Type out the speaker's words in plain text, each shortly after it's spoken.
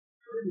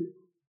Guardian?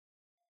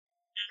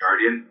 Or is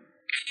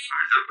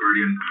that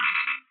Guardian?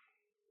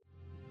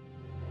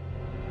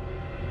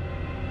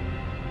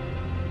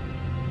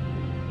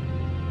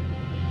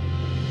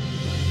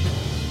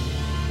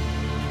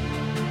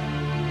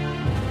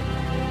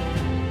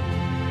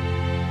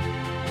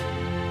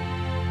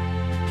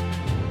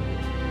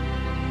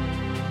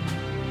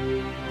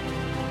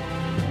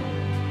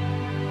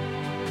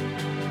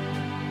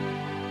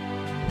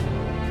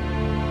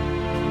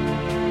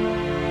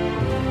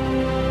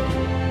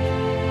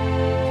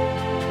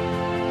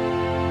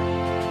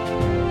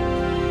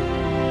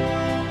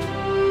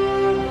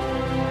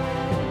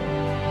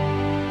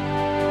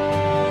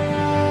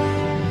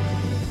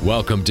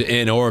 Welcome to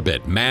In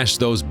Orbit, Mash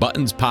Those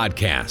Buttons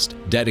podcast,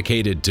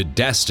 dedicated to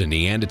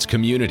Destiny and its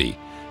community.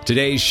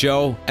 Today's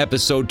show,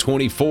 episode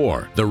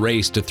 24, the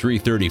race to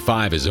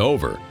 335 is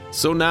over.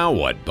 So now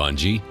what,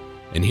 Bungie?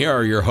 And here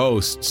are your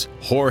hosts,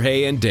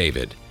 Jorge and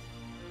David.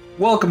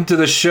 Welcome to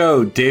the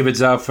show.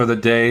 David's out for the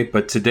day,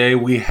 but today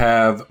we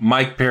have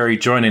Mike Perry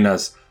joining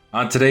us.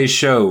 On today's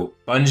show,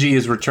 Bungie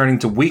is returning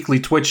to weekly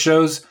Twitch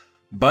shows.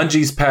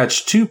 Bungie's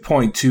patch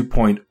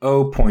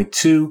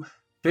 2.2.0.2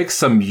 fixed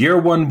some year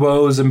one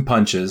woes and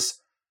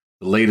punches.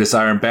 The latest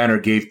Iron Banner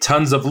gave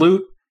tons of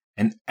loot,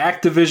 and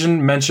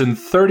Activision mentioned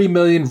 30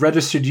 million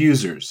registered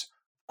users.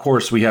 Of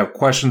course, we have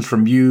questions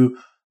from you,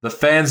 the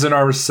fans in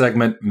our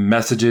segment,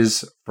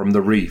 Messages from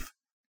the Reef.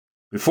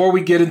 Before we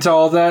get into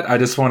all that, I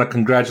just want to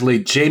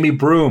congratulate Jamie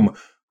Broom,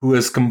 who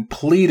has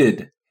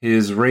completed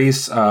his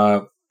race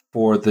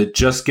for the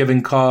Just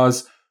Giving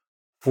cause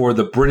for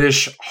the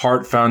British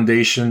Heart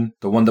Foundation,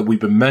 the one that we've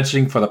been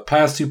mentioning for the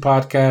past two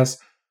podcasts.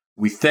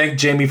 We thank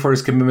Jamie for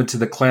his commitment to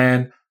the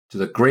clan, to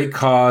the great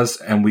cause,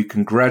 and we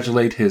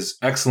congratulate his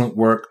excellent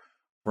work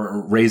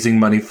for raising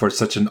money for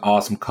such an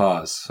awesome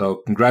cause.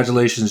 So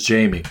congratulations,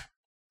 Jamie.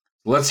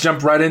 Let's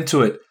jump right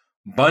into it.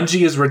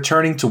 Bungie is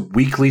returning to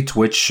weekly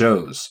Twitch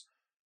shows.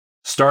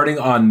 Starting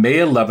on May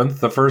 11th,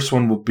 the first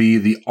one will be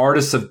the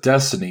Artists of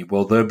Destiny.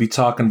 Well, they'll be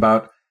talking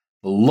about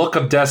the look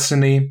of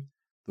Destiny,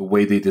 the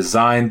way they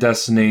design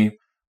Destiny,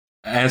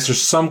 answer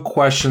some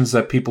questions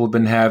that people have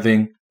been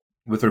having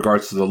with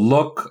regards to the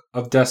look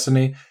of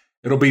Destiny.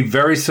 It'll be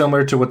very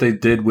similar to what they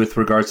did with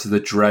regards to the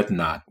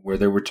Dreadnought, where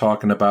they were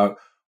talking about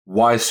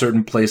why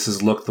certain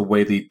places look the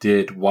way they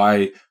did,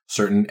 why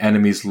certain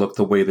enemies look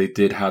the way they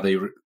did,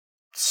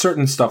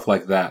 certain stuff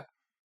like that.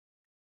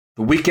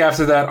 The week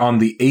after that, on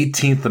the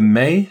 18th of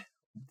May,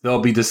 they'll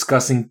be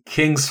discussing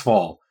King's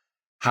Fall,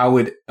 how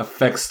it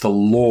affects the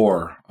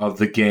lore of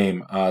the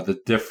game, the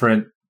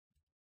different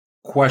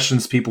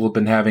questions people have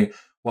been having.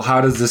 Well,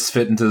 how does this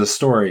fit into the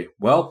story?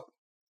 Well,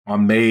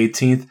 on May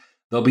 18th,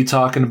 they'll be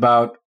talking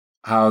about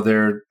how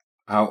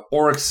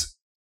Oryx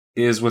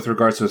is with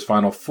regards to his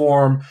final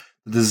form,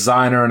 the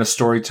designer and a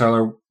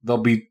storyteller. They'll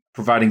be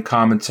providing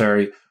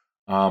commentary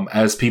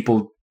as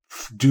people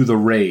do the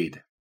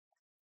raid.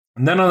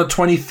 And then on the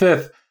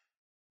 25th,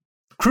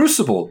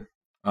 Crucible.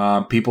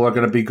 People are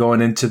going to be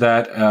going into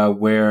that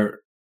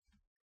where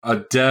a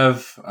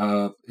dev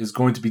is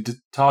going to be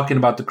talking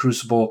about the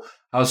Crucible,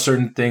 how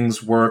certain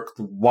things work,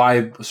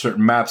 why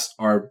certain maps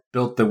are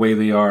built the way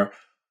they are.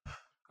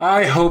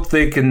 I hope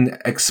they can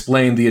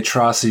explain the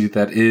atrocity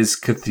that is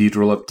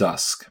Cathedral of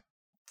Dusk.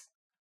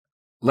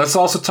 Let's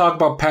also talk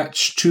about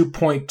patch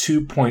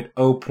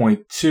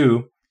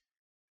 2.2.0.2,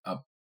 a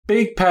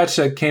big patch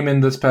that came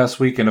in this past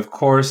week. And of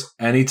course,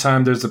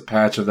 anytime there's a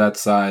patch of that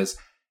size,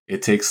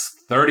 it takes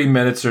 30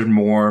 minutes or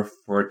more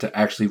for it to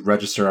actually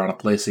register on a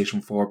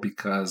PlayStation 4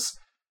 because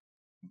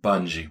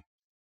Bungie.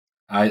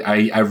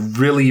 I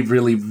really,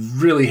 really,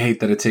 really hate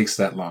that it takes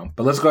that long.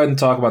 But let's go ahead and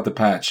talk about the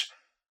patch.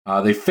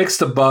 They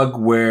fixed a bug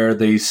where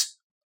the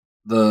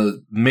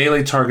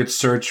melee targets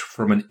search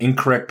from an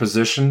incorrect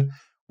position,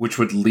 which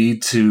would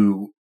lead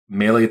to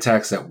melee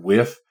attacks that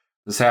whiff.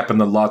 This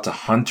happened a lot to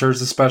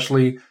hunters,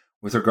 especially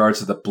with regards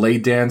to the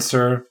Blade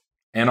Dancer,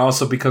 and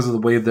also because of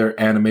the way their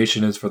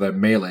animation is for their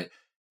melee.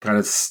 Kind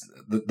of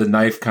the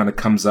knife kind of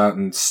comes out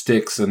and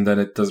sticks, and then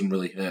it doesn't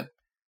really hit.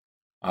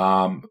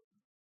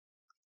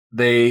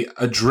 They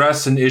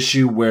address an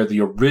issue where the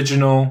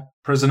original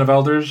Prison of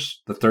Elders,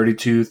 the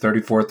 32,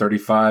 34,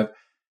 35,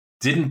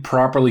 didn't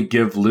properly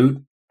give loot.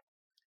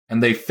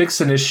 And they fixed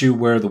an issue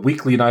where the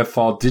weekly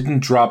Nightfall didn't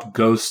drop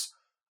ghosts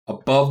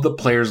above the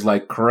player's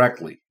light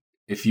correctly.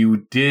 If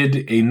you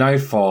did a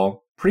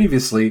Nightfall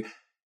previously,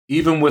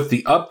 even with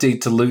the update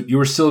to loot, you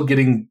were still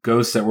getting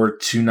ghosts that were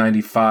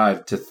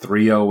 295 to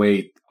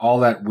 308, all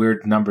that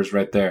weird numbers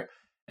right there.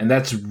 And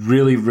that's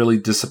really, really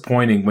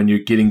disappointing when you're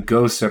getting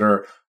ghosts that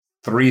are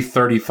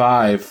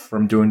 335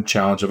 from doing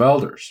Challenge of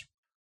Elders.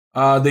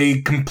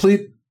 They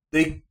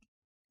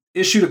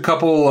issued a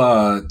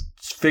couple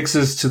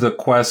fixes to the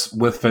quest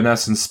with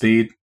finesse and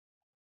speed.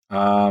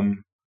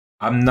 I'm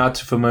not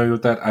too familiar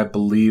with that. I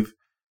believe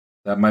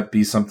that might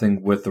be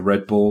something with the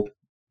Red Bull.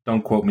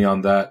 Don't quote me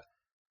on that.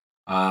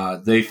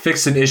 They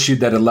fixed an issue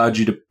that allowed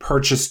you to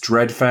purchase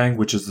Dreadfang,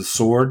 which is the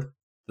sword,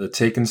 the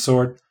Taken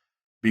sword,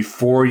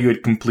 before you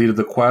had completed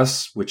the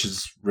quest, which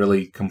is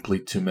really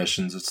complete 2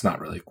 missions. It's not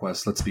really a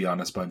quest. Let's be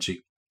honest, Bungie.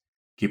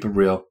 Keep it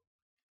real.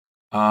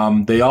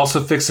 They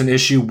also fixed an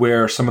issue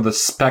where some of the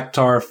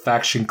Spectre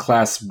faction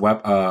class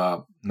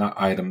weapons,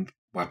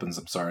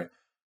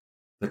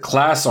 the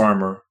class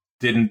armor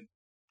didn't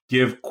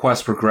give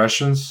quest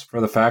progressions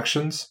for the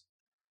factions.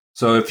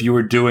 So if you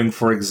were doing,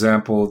 for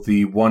example,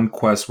 the one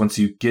quest, once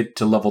you get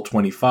to level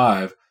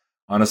 25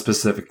 on a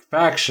specific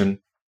faction,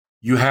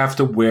 you have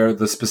to wear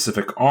the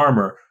specific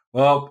armor.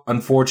 Well,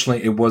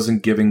 unfortunately, it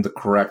wasn't giving the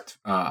correct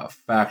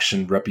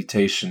faction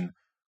reputation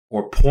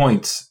or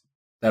points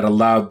that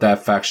allowed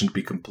that faction to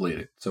be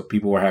completed. So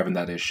people were having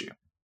that issue. I'm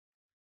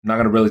not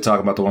going to really talk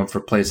about the one for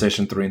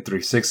PlayStation 3 and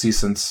 360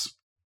 since,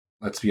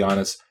 let's be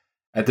honest,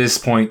 at this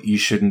point, you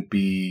shouldn't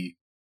be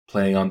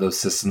playing on those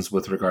systems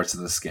with regards to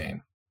this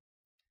game.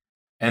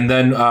 And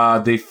then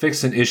they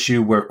fixed an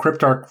issue where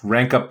Cryptarch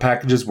rank-up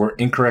packages were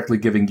incorrectly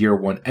giving Year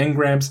 1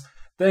 engrams.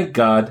 Thank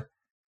God.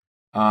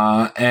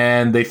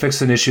 And they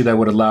fixed an issue that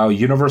would allow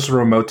Universal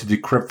Remote to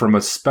decrypt from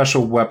a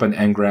special weapon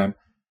engram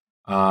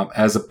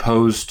as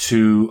opposed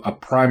to a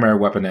primary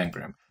weapon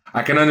engram.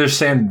 I can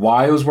understand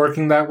why it was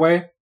working that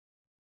way.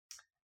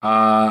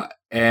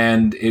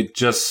 And it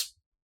just...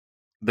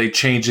 They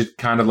changed it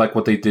kind of like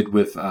what they did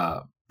with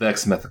the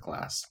X-Method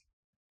class.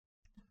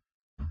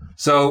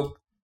 So...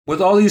 With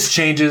all these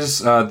changes,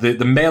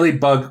 the melee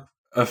bug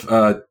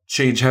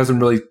change hasn't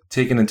really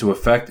taken into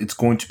effect. It's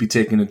going to be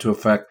taken into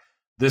effect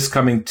this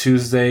coming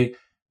Tuesday.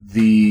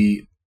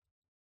 Today's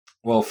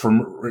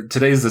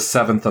the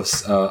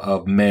 7th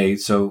of May,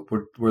 so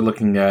we're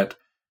looking at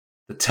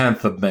the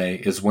 10th of May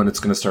is when it's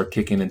going to start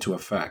kicking into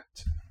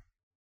effect.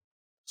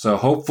 So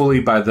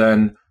hopefully by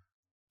then,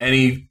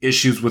 any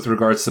issues with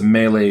regards to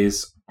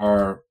melees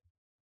are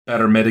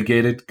better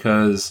mitigated,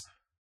 because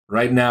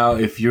right now,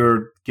 if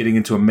you're getting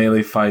into a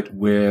melee fight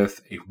with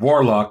a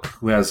warlock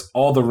who has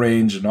all the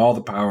range and all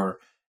the power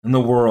in the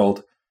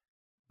world,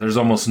 there's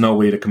almost no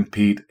way to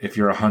compete if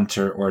you're a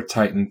hunter or a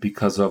titan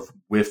because of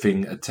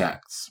whiffing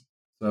attacks.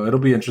 So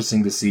it'll be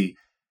interesting to see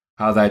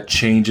how that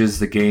changes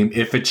the game,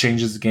 if it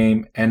changes the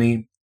game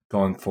any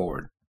going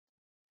forward.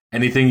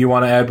 Anything you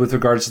want to add with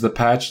regards to the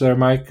patch there,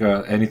 Mike?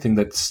 Anything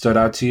that stood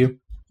out to you?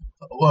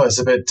 Well, it's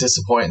a bit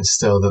disappointing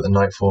still that the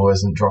Nightfall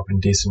isn't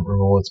dropping decent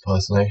rewards,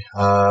 personally.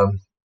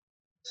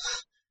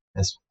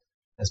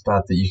 It's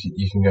bad that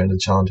you can go into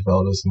Challenge of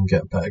Elders and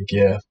get better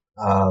gear,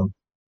 and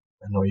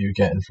all you're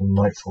getting from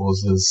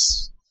Nightfalls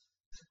is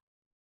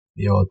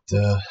the odd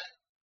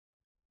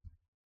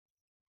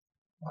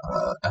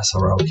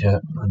SRL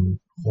kit and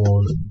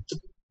or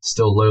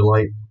still low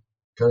light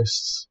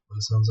ghosts, by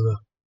the sounds of it.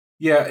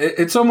 Yeah,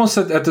 it's almost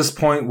at this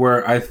point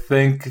where I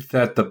think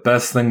that the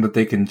best thing that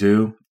they can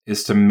do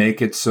is to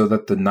make it so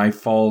that the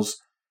Nightfalls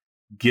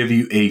give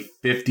you a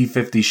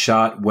 50-50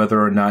 shot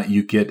whether or not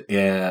you get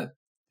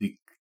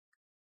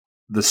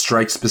the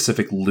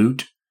strike-specific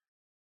loot.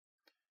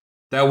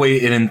 That way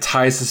it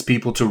entices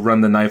people to run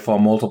the Nightfall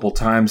multiple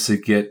times to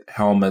get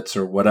helmets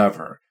or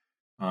whatever.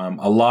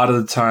 A lot of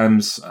the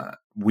times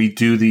we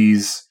do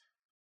these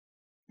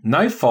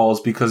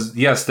Nightfalls because,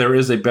 yes, there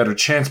is a better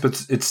chance,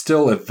 but it's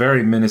still a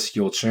very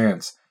minuscule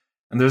chance.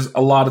 And there's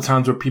a lot of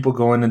times where people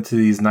going into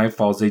these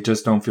Nightfalls, they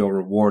just don't feel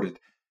rewarded,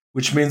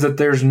 which means that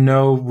there's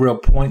no real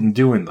point in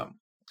doing them.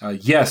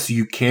 Yes,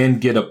 you can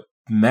get a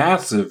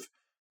massive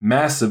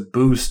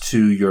boost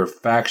to your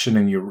faction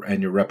and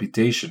your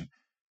reputation,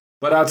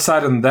 but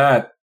outside of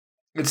that,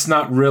 it's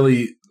not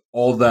really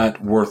all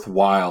that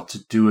worthwhile to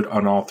do it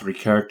on all three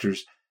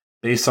characters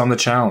based on the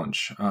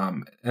challenge.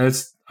 And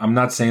I'm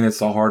not saying it's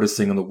the hardest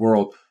thing in the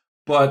world,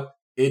 but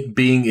it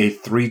being a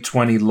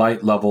 320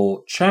 light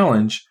level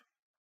challenge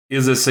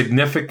is a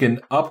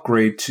significant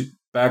upgrade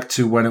back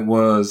to when it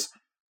was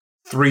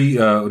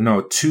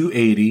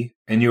 280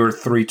 and you were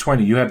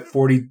 320. You had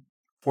 40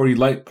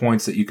 light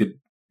points that you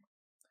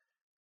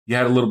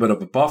had a little bit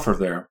of a buffer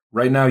there.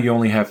 Right now you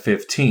only have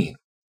 15.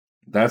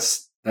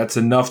 That's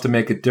enough to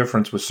make a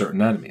difference with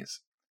certain enemies.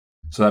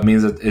 So that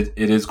means that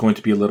it is going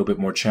to be a little bit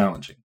more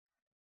challenging.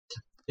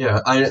 Yeah,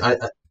 I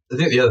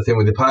think the other thing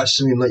with the patch,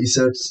 I mean, like you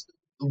said,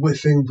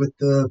 whiffing with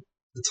the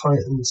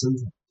Titans and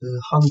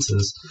the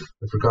Hunters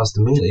with regards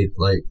to melee,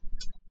 like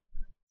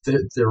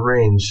the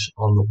range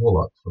on the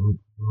Warlock from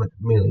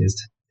melee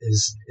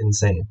is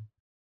insane.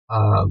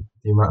 The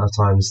amount of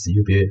times that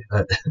you'll be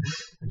at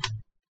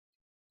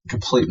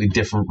completely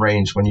different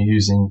range when you're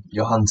using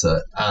your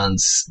Hunter, and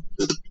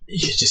you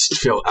just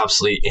feel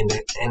absolutely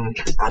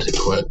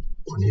inadequate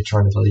when you're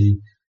trying to bloody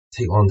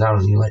take one down,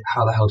 and you're like,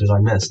 how the hell did I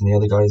miss? And the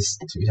other guys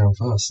took you down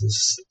first.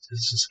 It's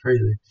just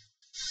crazy.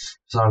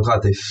 So I'm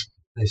glad they've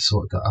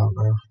sorted that out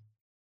now.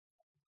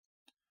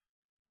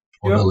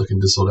 Or they're looking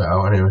to sort it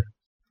out anyway.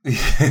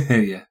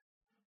 Yeah.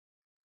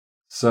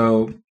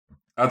 So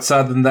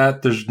outside than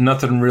that, there's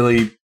nothing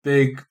really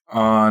big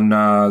on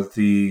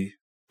the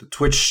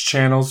Twitch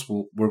channels.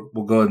 We'll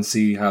go ahead and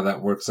see how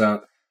that works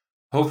out.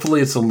 Hopefully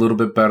it's a little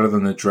bit better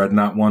than the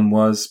Dreadnought one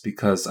was,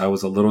 because I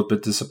was a little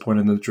bit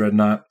disappointed in the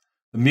Dreadnought.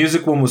 The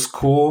music one was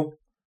cool,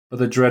 but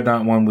the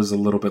Dreadnought one was a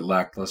little bit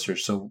lackluster.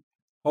 So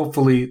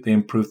hopefully they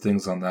improve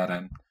things on that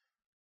end.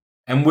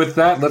 And with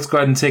that, let's go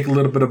ahead and take a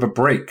little bit of a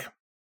break.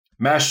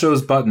 Mash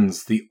Those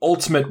Buttons, the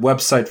ultimate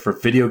website for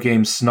video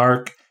game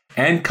snark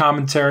and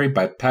commentary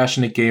by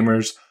passionate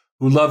gamers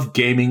who love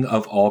gaming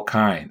of all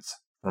kinds.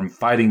 From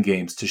fighting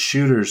games to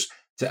shooters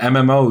to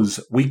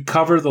MMOs, we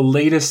cover the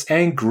latest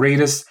and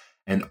greatest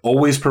and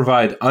always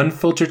provide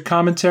unfiltered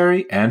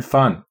commentary and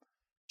fun.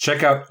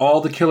 Check out all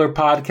the killer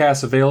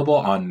podcasts available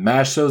on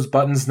Mash Those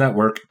Buttons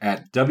Network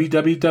at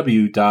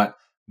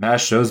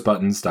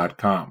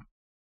www.mashthosebuttons.com.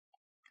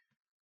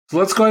 So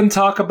let's go ahead and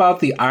talk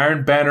about the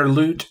Iron Banner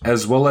loot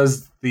as well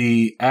as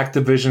the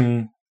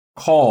Activision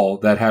call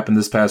that happened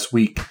this past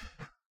week.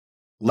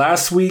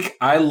 Last week,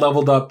 I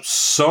leveled up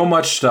so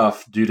much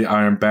stuff due to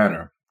Iron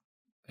Banner.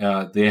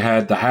 They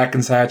had the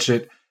Hacken's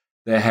Hatchet.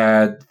 They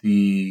had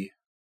the,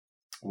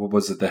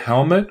 the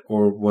helmet?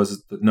 Or was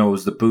it, it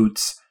was the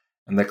boots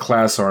and the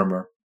class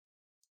armor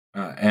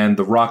and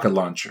the rocket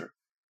launcher.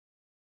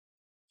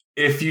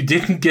 If you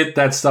didn't get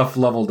that stuff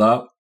leveled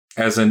up,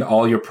 as in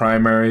all your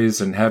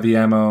primaries and heavy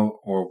ammo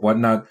or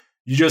whatnot,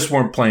 you just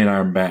weren't playing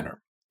Iron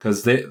Banner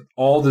because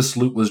all this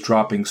loot was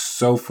dropping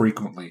so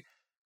frequently.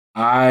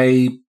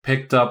 I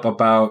picked up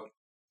about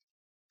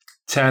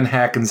 10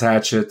 Hacken's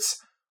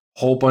Hatchets,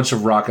 whole bunch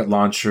of rocket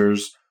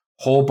launchers,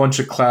 whole bunch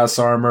of class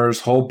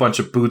armors, whole bunch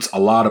of boots, a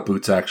lot of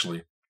boots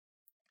actually,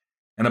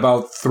 and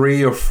about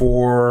 3 or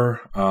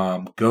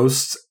 4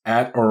 ghosts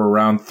at or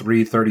around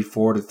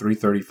 334 to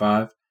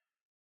 335.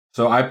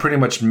 So I pretty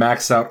much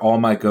maxed out all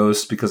my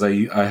ghosts because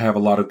I have a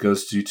lot of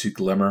ghosts due to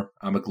Glimmer.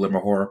 I'm a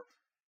Glimmer whore.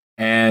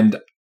 And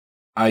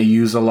I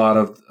use a lot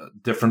of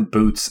different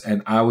boots,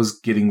 and I was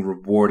getting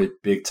rewarded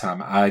big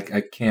time.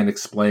 I can't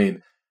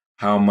explain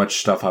how much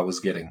stuff I was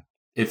getting.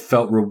 It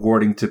felt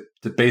rewarding to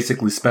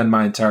basically spend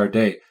my entire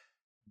day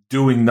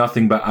doing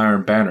nothing but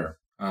Iron Banner.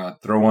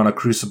 Throw on a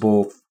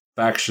Crucible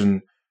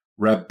faction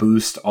rep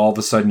boost, all of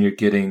a sudden you're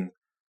getting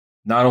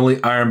not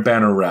only Iron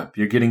Banner rep,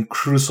 you're getting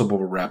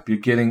Crucible rep, you're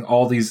getting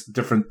all these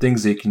different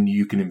things that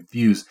you can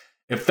infuse.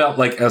 It felt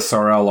like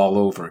SRL all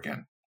over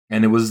again.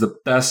 And it was the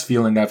best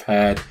feeling I've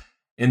had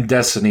in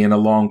Destiny in a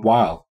long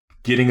while.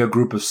 Getting a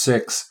group of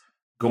 6,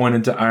 going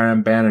into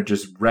Iron Banner,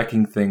 just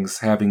wrecking things,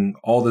 having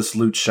all this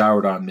loot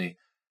showered on me.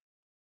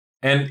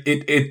 And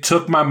it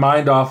took my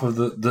mind off of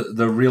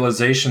the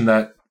realization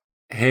that,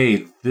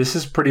 hey, this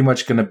is pretty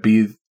much going to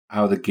be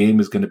how the game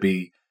is going to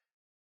be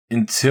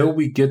until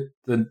we get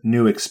the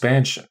new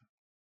expansion.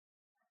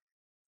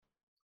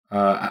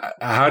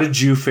 How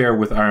did you fare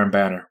with Iron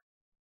Banner?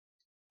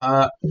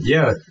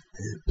 Yeah,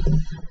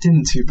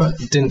 didn't do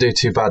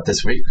too bad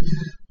this week.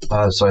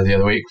 The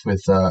other week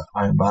with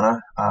Iron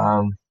Banner.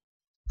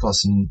 Got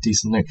some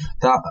decent loot.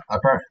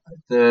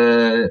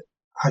 The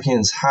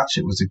Hacken's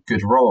Hatchet was a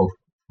good roll,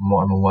 from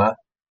what I'm aware.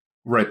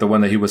 Right, the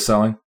one that he was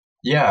selling.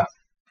 Yeah,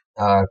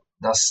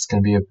 that's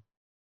going to be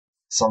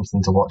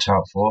something to watch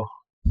out for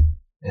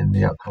in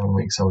the upcoming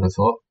weeks, I would have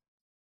thought.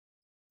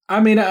 I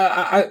mean,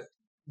 I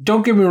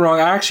don't get me wrong.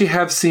 I actually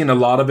have seen a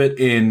lot of it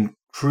in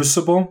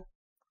Crucible.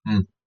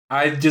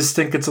 I just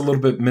think it's a little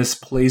bit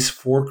misplaced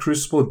for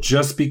Crucible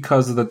just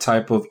because of the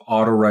type of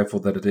auto rifle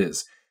that it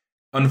is.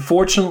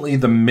 Unfortunately,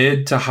 the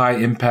mid to high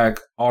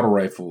impact auto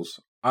rifles,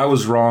 I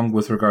was wrong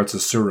with regards to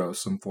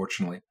Suros,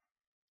 unfortunately.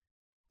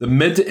 The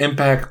mid to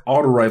impact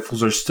auto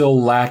rifles are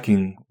still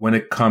lacking when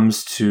it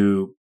comes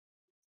to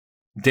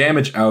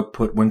damage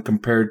output when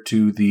compared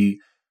to the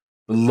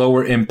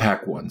lower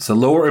impact ones. The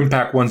lower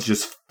impact ones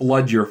just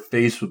flood your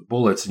face with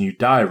bullets and you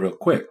die real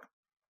quick.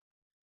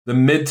 The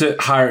mid to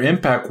higher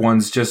impact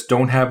ones just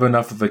don't have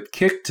enough of a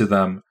kick to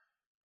them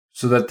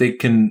so that they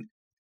can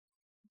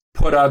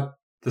put out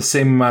the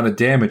same amount of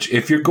damage.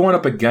 If you're going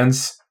up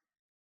against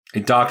a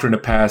Doctrine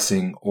of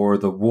Passing or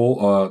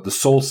the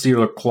Soul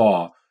Stealer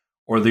Claw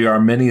or the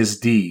Arminius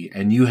D,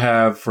 and you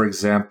have, for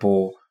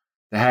example,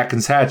 the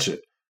Hacken's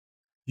Hatchet,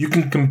 you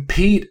can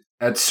compete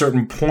at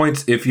certain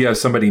points if you have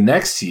somebody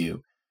next to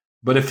you,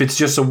 but if it's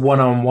just a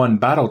one-on-one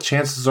battle,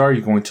 chances are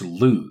you're going to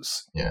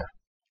lose. Yeah.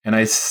 And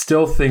I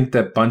still think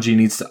that Bungie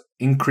needs to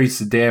increase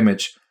the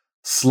damage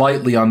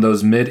slightly on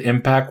those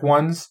mid-impact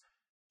ones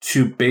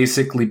to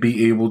basically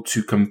be able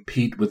to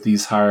compete with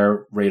these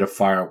higher rate of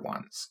fire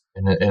ones.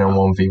 In a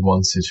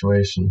 1v1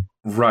 situation.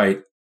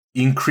 Right.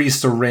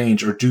 Increase the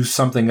range or do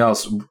something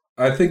else.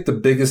 I think the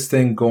biggest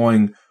thing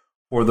going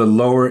for the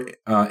lower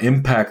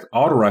impact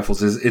auto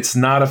rifles is it's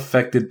not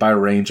affected by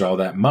range all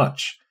that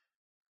much.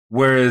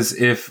 Whereas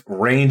if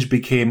range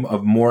became a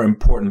more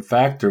important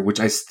factor, which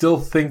I still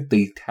think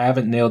they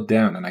haven't nailed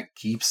down, and I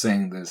keep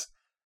saying this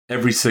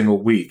every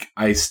single week,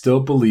 I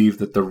still believe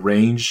that the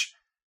range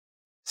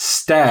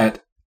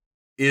stat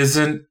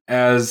isn't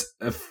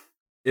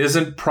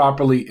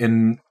properly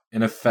in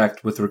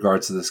effect with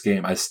regards to this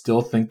game. I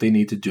still think they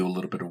need to do a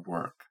little bit of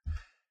work.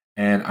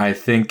 And I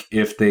think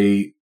if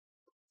they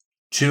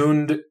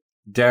tuned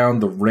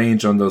down the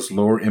range on those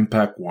lower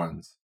impact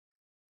ones,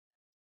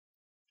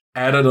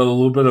 added a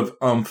little bit of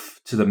oomph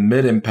to the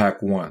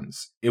mid-impact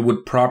ones, it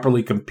would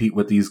properly compete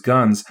with these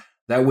guns.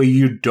 That way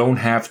you don't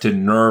have to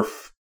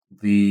nerf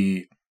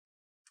the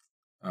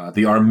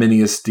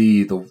Arminius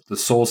D, the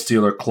Soul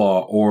Stealer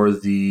Claw, or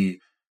the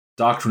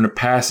Doctrine of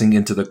Passing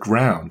into the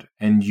ground,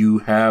 and you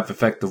have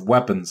effective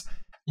weapons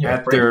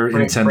at their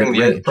intended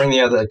range. Bring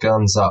the other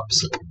guns up,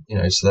 so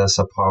they're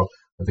subpar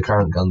with the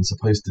current guns,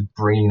 opposed to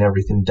bringing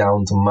everything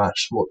down to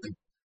match what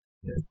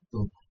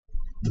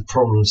the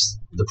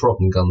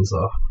problem guns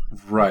are.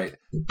 Right.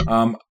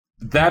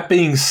 That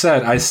being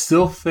said, I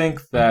still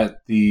think that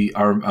the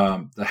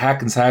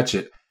Hacken's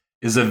Hatchet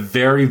is a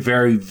very,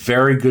 very,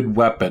 very good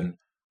weapon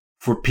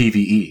for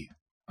PvE.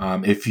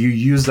 If you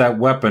use that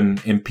weapon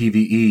in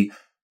PvE,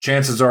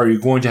 chances are you're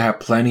going to have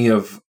plenty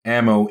of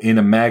ammo in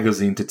a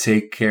magazine to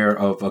take care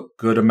of a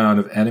good amount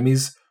of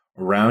enemies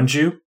around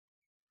you,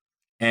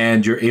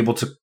 and you're able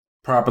to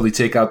properly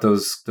take out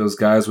those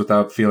guys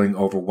without feeling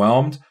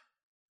overwhelmed.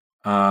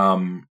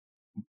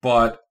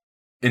 But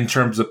in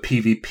terms of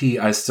PvP,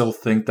 I still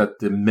think that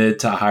the mid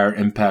to higher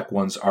impact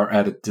ones are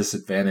at a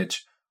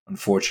disadvantage,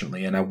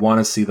 unfortunately, and I want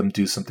to see them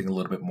do something a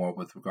little bit more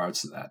with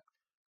regards to that.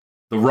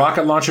 The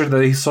rocket launcher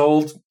that he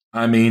sold,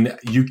 I mean,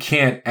 you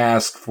can't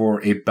ask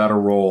for a better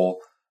role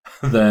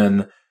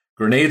than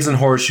grenades and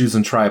horseshoes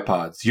and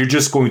tripods. You're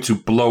just going to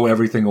blow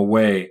everything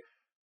away,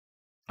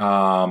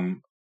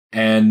 and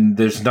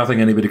there's nothing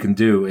anybody can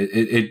do.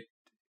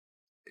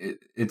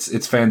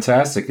 It's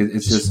fantastic. It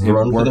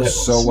works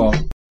so well.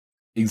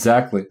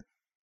 Exactly.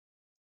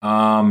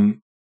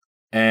 And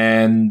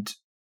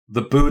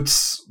the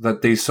boots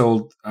that they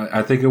sold,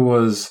 I think it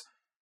was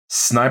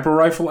sniper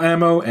rifle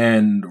ammo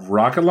and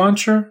rocket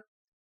launcher.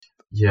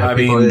 Yeah,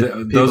 people are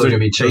going to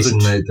be chasing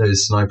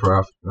those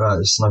sniper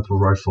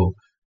rifle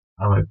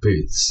ammo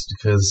boots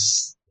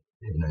because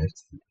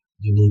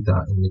you need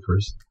that in the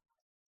cruise.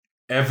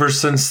 Ever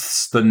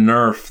since the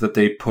nerf that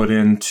they put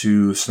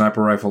into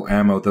sniper rifle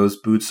ammo, those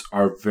boots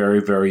are very,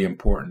 very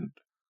important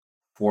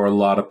for a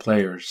lot of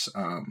players,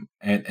 and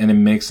it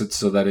makes it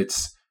so that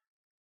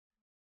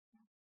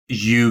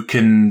you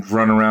can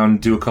run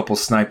around, do a couple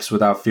snipes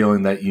without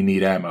feeling that you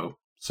need ammo.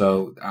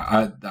 So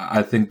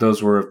I think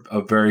those were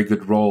a very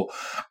good role.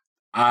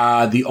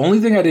 The only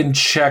thing I didn't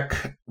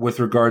check with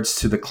regards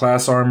to the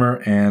class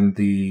armor and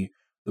the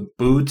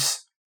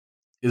boots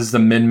is the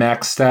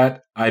min-max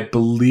stat. I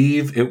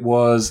believe it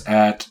was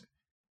at,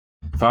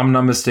 if I'm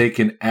not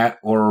mistaken, at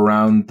or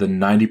around the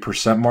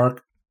 90%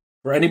 mark.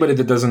 For anybody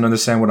that doesn't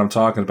understand what I'm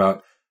talking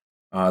about,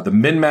 the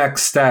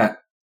min-max stat,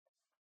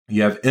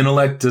 you have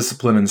intellect,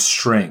 discipline, and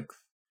strength.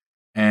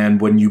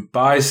 And when you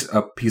buy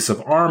a piece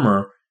of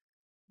armor,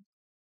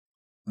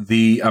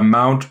 the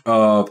amount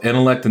of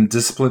intellect and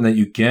discipline that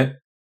you get,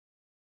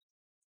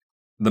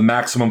 the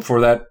maximum for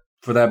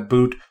that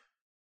boot,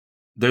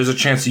 there's a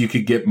chance that you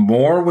could get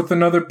more with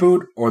another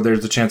boot, or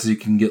there's a chance that you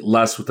can get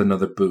less with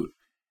another boot.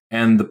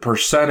 And the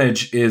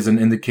percentage is an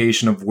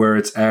indication of where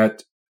it's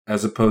at,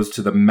 as opposed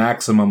to the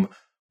maximum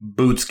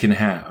boots can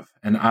have.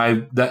 And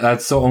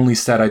that's the only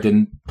stat I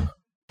didn't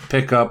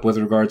pick up with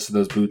regards to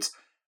those boots.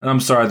 And I'm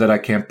sorry that I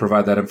can't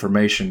provide that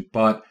information.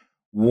 But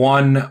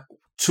one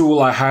tool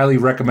I highly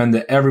recommend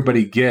that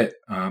everybody get,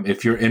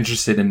 if you're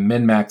interested in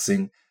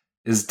min-maxing,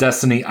 is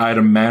Destiny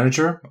Item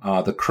Manager,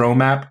 the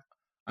Chrome app.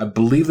 I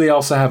believe they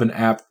also have an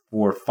app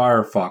for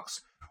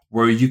Firefox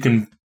where you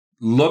can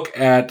look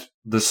at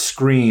the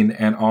screen,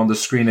 and on the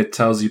screen it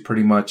tells you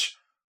pretty much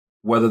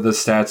whether the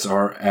stats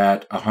are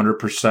at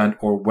 100%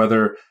 or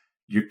whether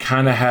you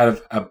kind of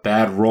have a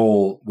bad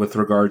roll with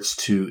regards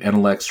to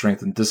intellect,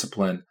 strength, and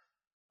discipline.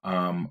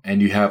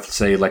 And you have,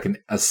 say, like a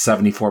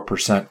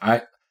 74%.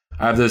 I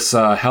have this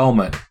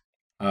helmet.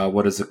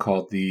 What is it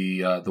called?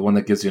 The one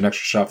that gives you an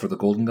extra shot for the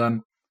golden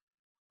gun.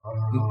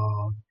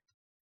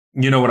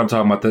 You know what I'm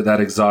talking about?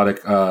 That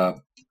exotic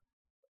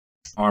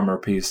armor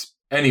piece.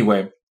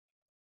 Anyway,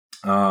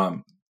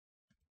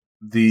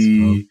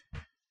 the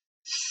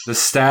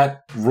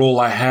stat roll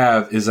I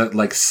have is at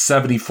like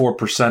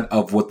 74%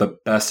 of what the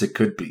best it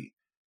could be.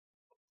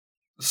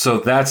 So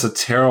that's a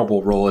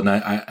terrible roll, and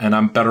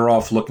I'm better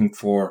off looking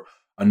for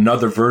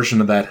another version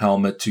of that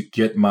helmet to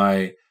get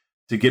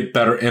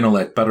better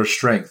intellect, better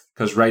strength.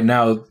 Because right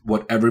now,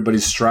 what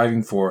everybody's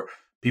striving for,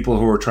 people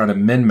who are trying to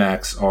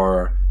min-max,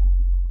 are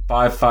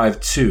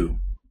 5.52.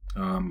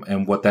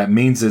 And what that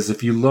means is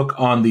if you look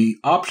on the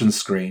options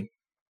screen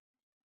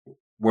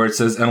where it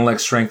says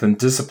intellect, strength, and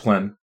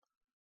discipline,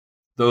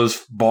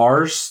 those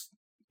bars,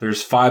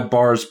 there's 5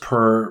 bars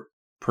per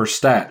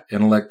stat,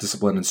 intellect,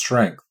 discipline, and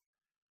strength.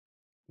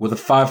 With a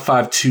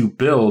 5.52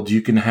 build,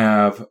 you can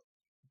have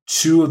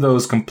 2 of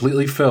those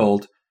completely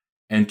filled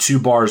and 2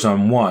 bars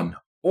on one.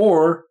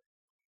 Or,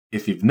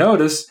 if you've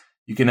noticed,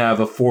 you can have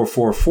a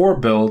 4.44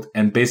 build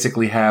and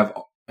basically have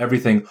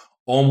everything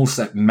almost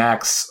at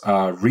max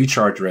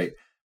recharge rate.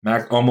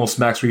 Almost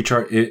max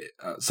recharge.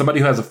 Somebody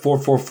who has a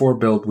 4.44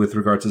 build with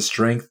regards to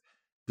strength,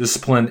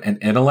 discipline,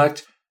 and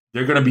intellect,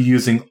 they're going to be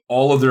using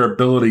all of their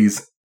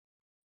abilities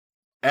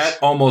at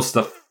almost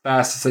the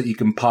fastest that you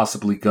can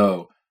possibly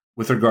go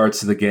with regards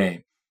to the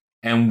game.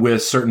 And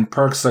with certain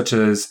perks such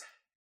as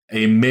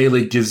a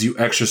melee gives you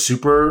extra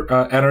super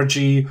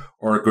energy,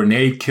 or a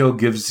grenade kill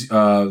gives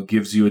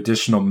you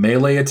additional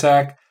melee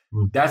attack,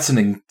 that's an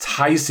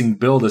enticing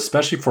build,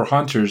 especially for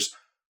hunters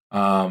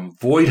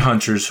Void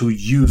Hunters who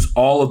use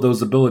all of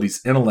those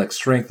abilities, intellect,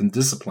 strength, and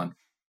discipline.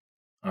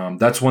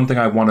 That's one thing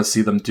I want to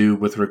see them do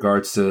with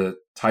regards to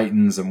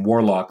Titans and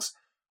Warlocks.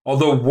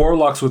 Although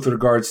Warlocks, with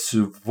regards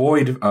to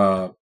Void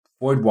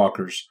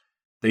Walkers,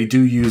 they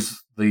do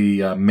use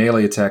the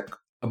melee attack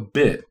a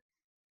bit.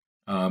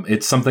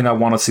 It's something I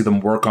want to see them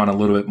work on a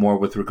little bit more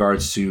with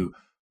regards to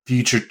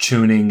future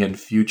tuning and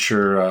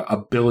future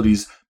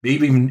abilities,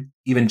 maybe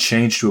even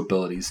change to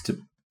abilities to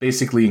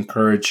basically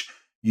encourage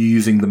you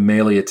using the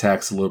melee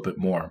attacks a little bit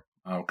more.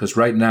 Because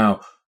right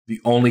now,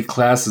 the only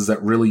classes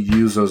that really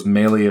use those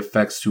melee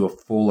effects to a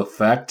full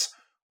effect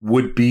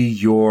would be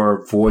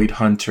your Void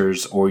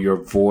Hunters or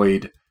your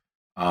Void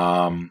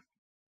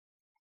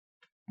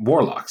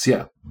Warlocks.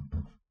 Yeah.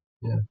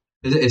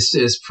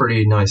 It's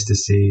pretty nice to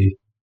see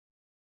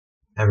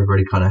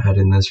everybody kind of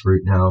heading this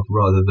route now,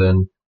 rather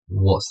than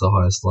what's the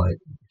highest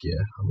gear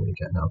I'm going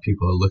to get now.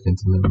 People are looking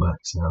to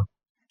min-max now,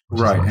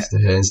 which is nice to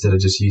hear, instead of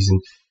just using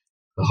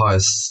the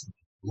highest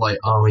light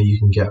armor you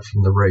can get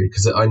from the raid.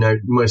 Because I know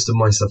most of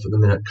my stuff at the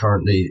minute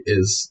currently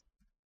is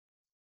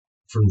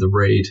from the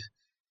raid.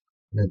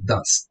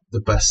 That's the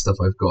best stuff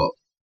I've got.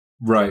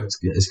 Right.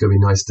 It's going to be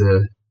nice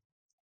to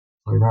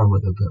play around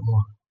with a bit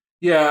more.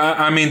 Yeah,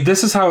 I mean,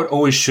 this is how it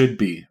always should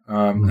be.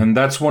 And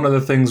that's one of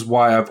the things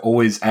why I've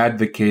always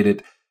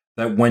advocated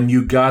that when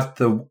you got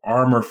the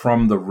armor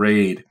from the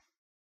raid,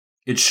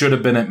 it should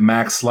have been at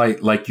max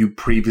light like you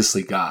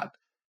previously got.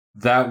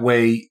 That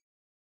way,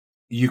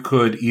 you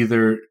could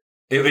either...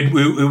 It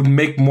would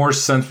make more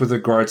sense with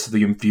regards to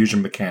the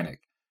infusion mechanic.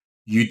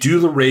 You do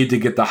the raid to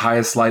get the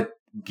highest light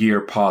gear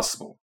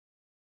possible.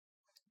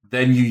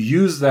 Then you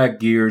use that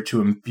gear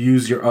to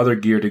infuse your other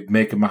gear to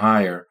make them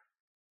higher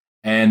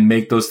and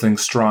make those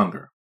things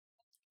stronger.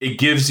 It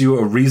gives you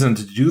a reason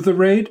to do the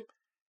raid,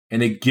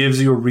 and it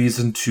gives you a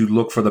reason to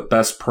look for the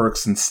best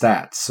perks and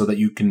stats so that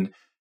you can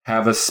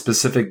have a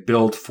specific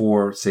build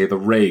for, say, the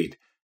raid,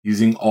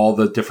 using all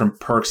the different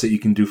perks that you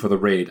can do for the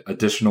raid,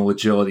 additional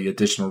agility,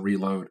 additional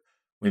reload,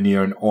 when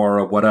you're an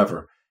aura,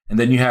 whatever. And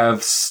then you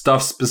have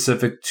stuff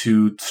specific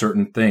to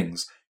certain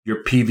things.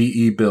 Your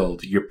PvE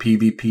build, your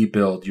PvP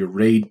build, your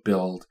raid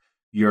build,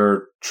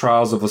 your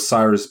Trials of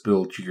Osiris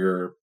build,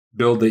 your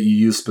build that you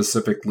use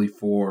specifically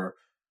for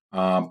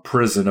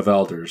Prison of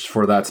Elders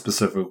for that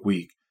specific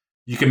week.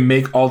 You can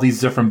make all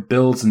these different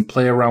builds and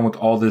play around with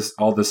all this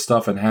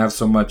stuff and have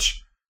so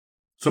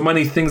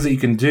many things that you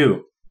can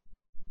do.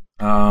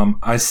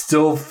 I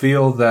still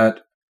feel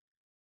that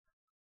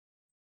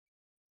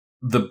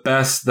the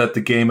best that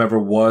the game ever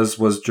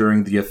was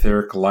during the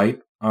Etheric Light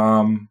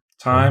time.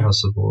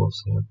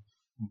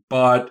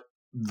 But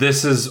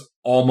this is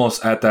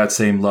almost at that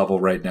same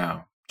level right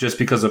now, just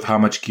because of how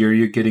much gear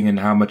you're getting and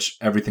how much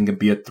everything can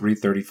be at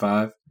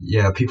 335.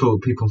 Yeah, people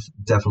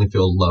definitely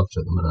feel loved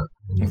at the minute.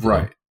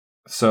 Right.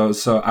 So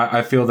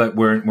I feel that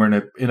we're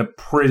in a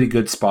pretty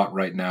good spot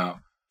right now,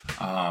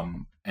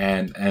 and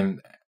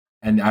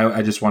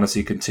I just want to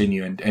see it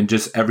continue and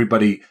just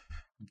everybody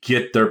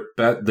get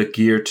the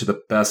gear to the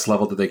best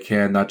level that they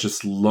can, not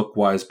just look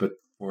wise, but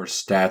for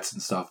stats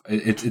and stuff.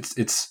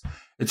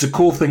 It's a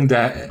cool thing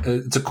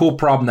it's a cool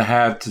problem to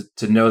have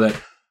to know that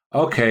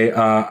okay,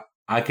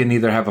 I can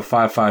either have a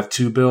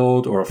 5.5.2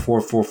 build or a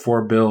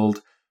 4.4.4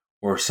 build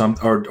or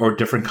or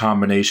different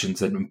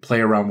combinations and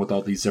play around with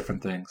all these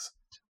different things.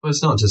 Well,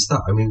 it's not just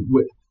that. I mean,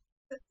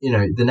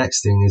 the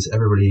next thing is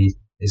everybody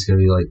is going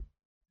to be like,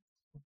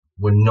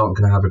 we're not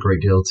going to have a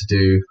great deal to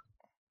do.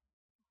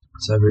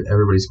 So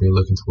everybody's going to be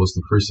looking towards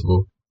the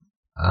Crucible.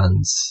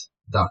 And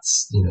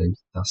that's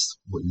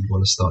what you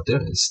want to start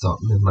doing, is start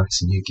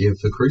min-maxing your gear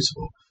for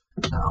Crucible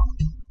now.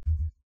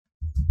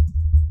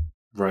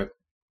 Right.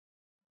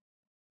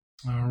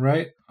 All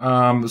right.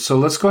 So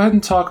let's go ahead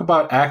and talk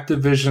about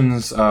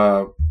Activision's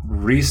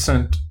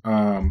recent...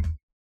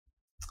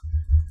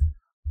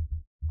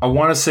 I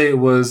want to say it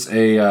was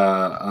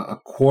a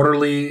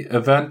quarterly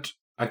event.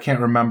 I can't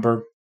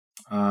remember.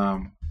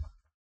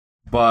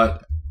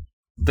 But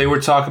they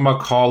were talking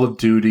about Call of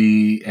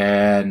Duty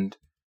and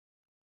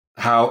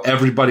how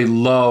everybody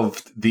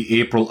loved the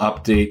April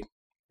update.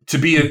 To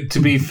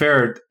be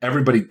fair,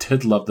 everybody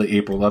did love the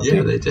April update.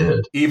 Yeah, they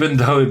did. Even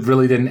though it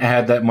really didn't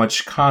add that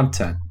much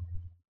content.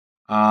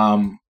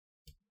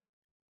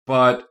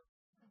 But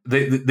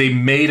they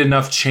made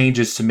enough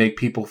changes to make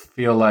people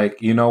feel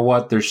like, you know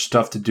what, there's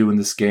stuff to do in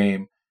this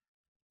game.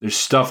 There's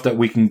stuff that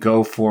we can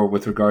go for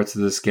with regards to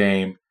this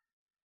game.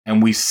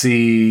 And we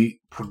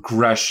see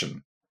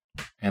progression.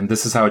 And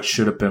this is how it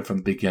should have been from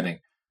the beginning.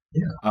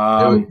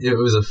 Yeah. It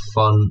was a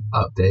fun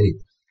update.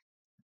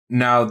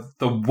 Now,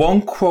 the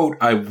one quote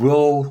I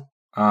will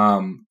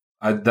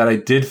that I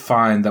did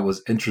find that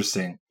was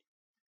interesting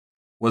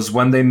was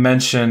when they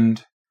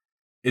mentioned,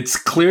 it's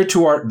clear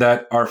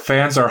that our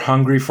fans are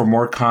hungry for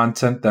more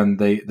content than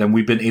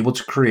we've been able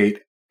to create,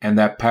 and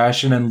that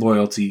passion and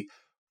loyalty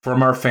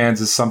from our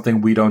fans is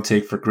something we don't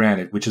take for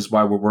granted, which is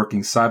why we're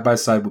working side by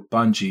side with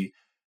Bungie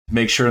to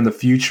make sure in the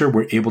future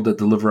we're able to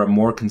deliver a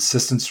more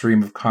consistent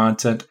stream of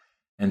content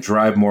and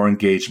drive more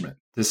engagement.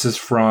 This is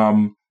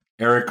from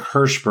Eric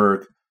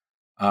Hirschberg,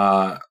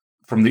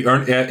 from the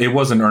it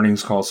was an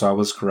earnings call, so I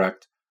was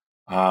correct.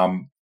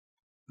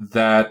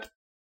 That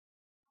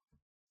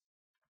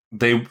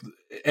they and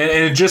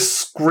it just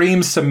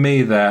screams to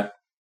me that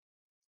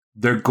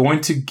they're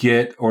going to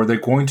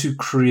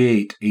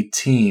create a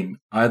team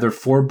either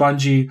for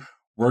Bungie,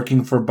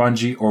 working for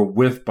Bungie, or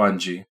with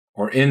Bungie,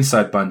 or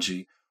inside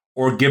Bungie,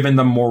 or giving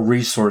them more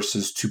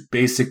resources to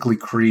basically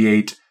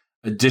create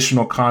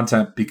additional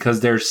content, because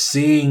they're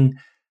seeing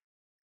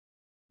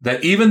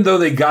that even though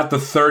they got the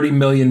 30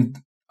 million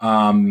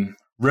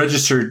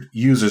registered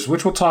users,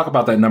 which we'll talk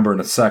about that number in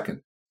a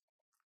second,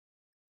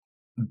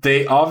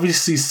 they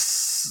obviously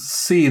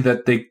see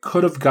that they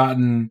could have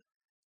gotten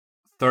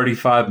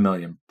 35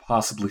 million,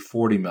 possibly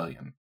 40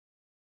 million.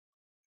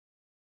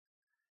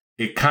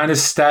 It kind of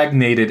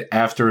stagnated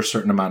after a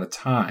certain amount of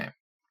time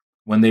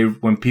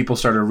when people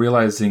started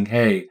realizing,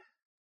 hey,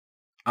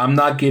 I'm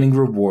not getting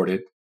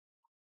rewarded.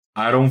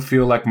 I don't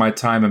feel like my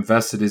time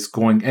invested is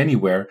going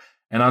anywhere.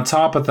 And on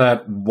top of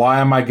that, why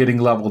am I getting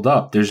leveled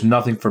up? There's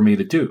nothing for me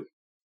to do.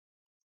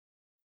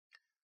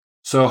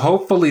 So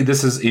hopefully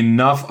this is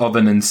enough of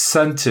an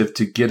incentive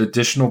to get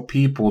additional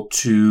people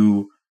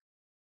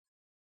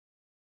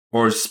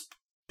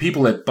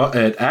people at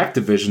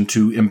Activision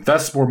to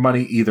invest more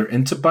money either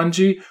into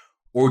Bungie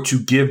or to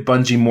give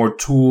Bungie more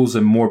tools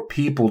and more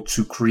people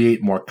to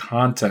create more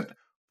content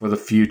for the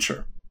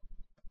future.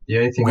 The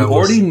only thing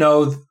already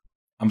know.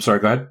 I'm sorry,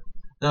 go ahead.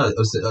 No,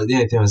 the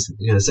only thing I was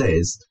going to say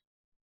is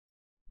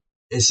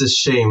it's a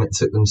shame it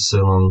took them so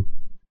long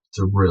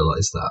to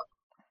realize that.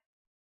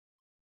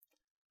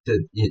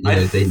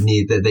 That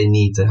they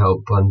need to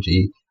help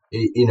Bungie.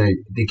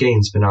 The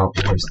game's been out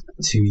almost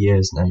 2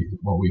 years now.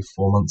 Well, we're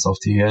 4 months off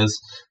 2 years,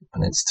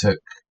 and it's took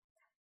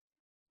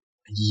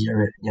a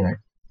year.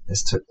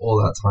 It's took all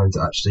that time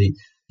to actually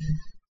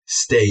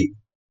state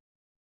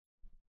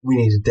we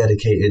need a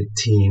dedicated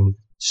team.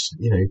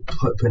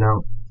 Putting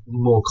out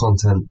more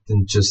content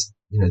than just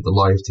the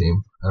live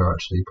team are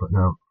actually putting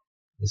out.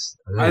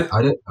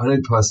 I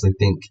don't personally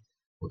think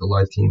what the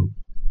live team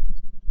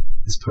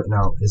is putting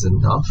out is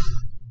enough.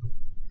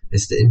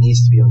 It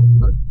needs to be on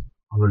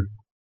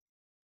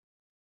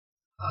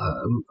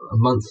a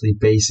monthly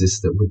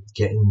basis that we're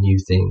getting new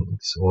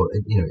things, or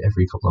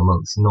every couple of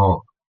months.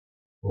 Not,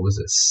 what was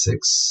it,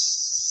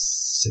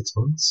 6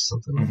 months,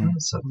 something like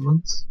that, 7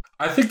 months.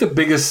 I think the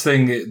biggest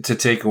thing to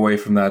take away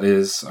from that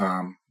is,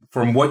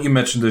 from what you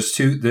mentioned, there's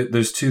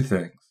two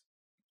things.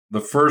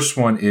 The first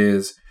one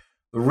is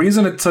the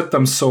reason it took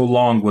them so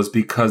long was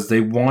because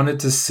they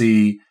wanted to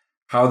see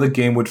how the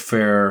game would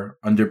fare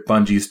under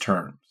Bungie's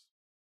terms.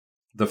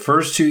 The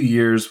first 2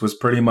 years was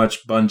pretty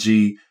much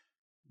Bungie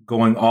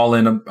going all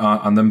in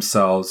on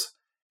themselves,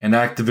 and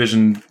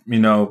Activision,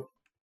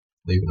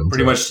 leaving them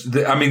pretty much.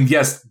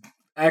 Yes,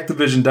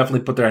 Activision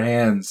definitely put their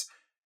hands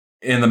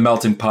in the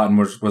melting pot and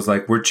was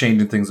like, we're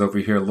changing things over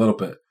here a little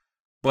bit.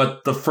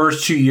 But the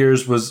first 2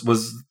 years was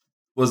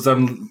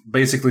them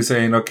basically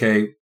saying,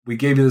 okay, we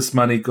gave you this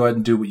money, go ahead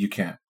and do what you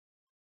can.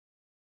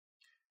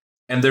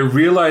 And they're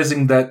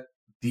realizing that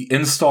the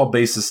install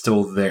base is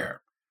still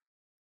there.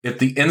 If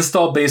the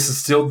install base is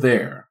still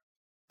there,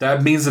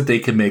 that means that they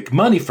can make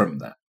money from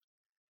that.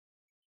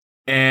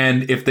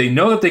 And if they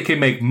know that they can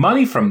make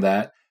money from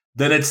that,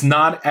 then it's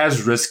not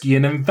as risky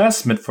an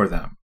investment for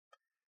them.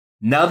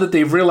 Now that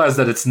they've realized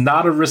that it's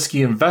not a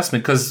risky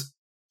investment, because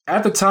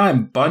at the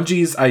time,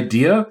 Bungie's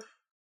idea,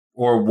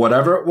 or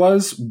whatever it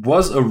was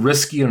a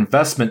risky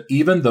investment,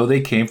 even though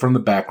they came from the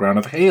background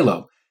of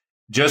Halo.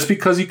 Just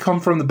because you come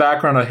from the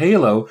background of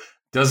Halo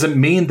doesn't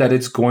mean that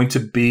it's going to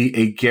be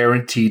a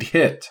guaranteed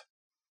hit.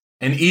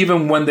 And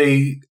even when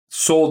they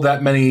sold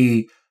that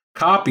many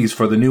copies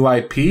for the new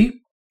IP,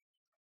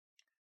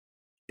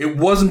 it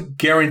wasn't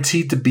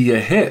guaranteed to be a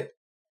hit.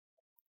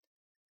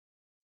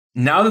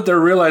 Now that they're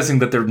realizing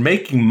that they're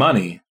making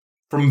money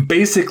from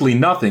basically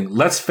nothing,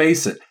 let's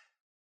face it,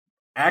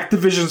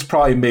 Activision's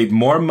probably made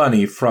more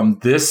money from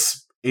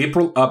this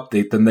April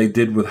update than they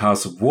did with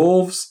House of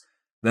Wolves,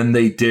 than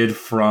they did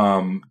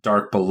from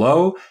Dark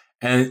Below.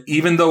 And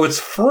even though it's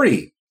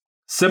free,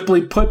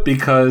 simply put,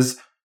 because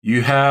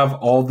you have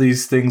all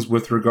these things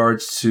with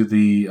regards to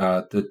the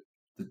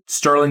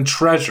Sterling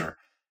Treasure.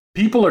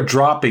 People are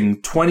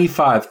dropping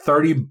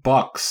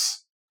 $25-$30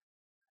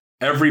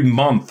 every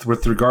month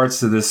with regards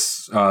to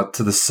this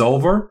to the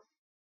silver,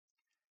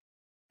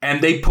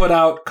 and they put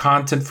out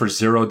content for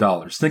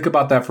 $0. Think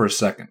about that for a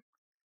second.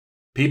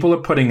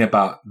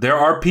 There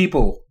are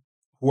people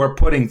who are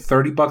putting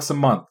 $30 a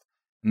month,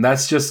 and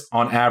that's just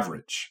on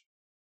average.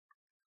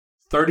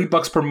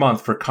 $30 per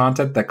month for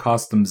content that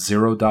costs them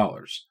 $0.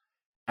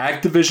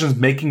 Activision's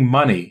making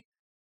money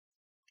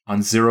on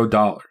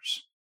 $0.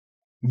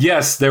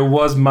 Yes, there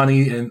was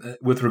money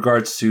with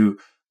regards to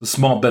the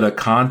small bit of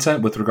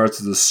content, with regards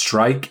to the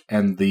strike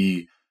and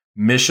the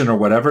mission or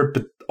whatever,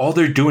 but all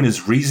they're doing is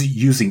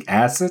reusing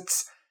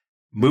assets,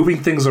 moving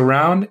things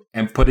around,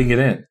 and putting it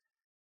in.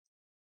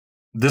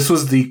 This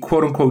was the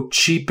quote-unquote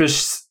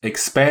cheapest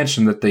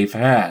expansion that they've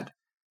had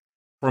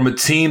from a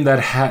team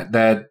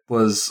that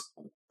was,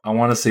 I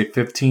want to say,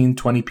 15,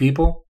 20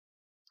 people.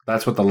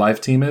 That's what the live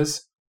team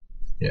is.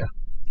 Yeah.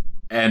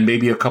 And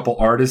maybe a couple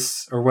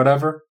artists or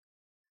whatever.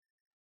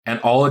 And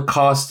all it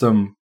cost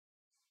them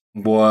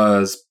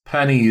was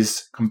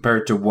pennies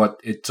compared to what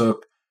it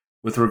took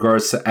with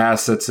regards to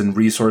assets and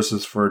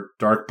resources for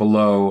Dark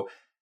Below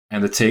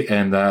and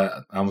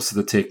I almost said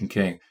the Taken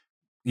King.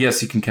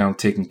 Yes, you can count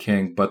Taken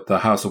King, but the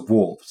House of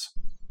Wolves.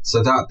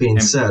 So that being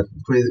said,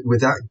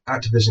 with that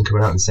Activision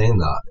coming out and saying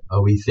that,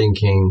 are we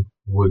thinking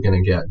we're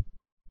going to get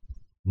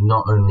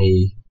not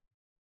only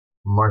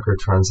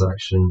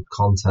microtransaction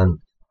content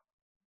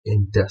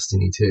in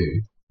Destiny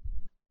 2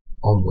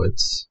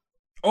 onwards?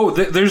 Oh,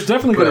 there's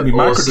definitely going to be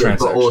microtransactions.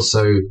 But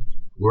also,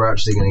 we're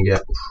actually going to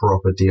get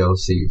proper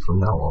DLC from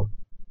now on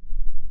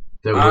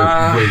that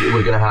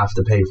we're going to have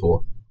to pay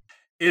for.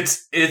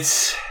 It's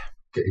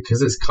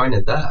because it's kind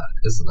of there,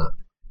 isn't it?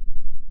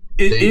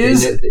 It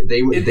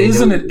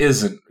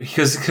isn't.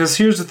 Because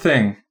here's the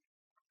thing.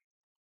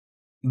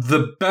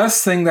 The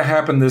best thing that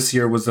happened this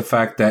year was the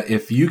fact that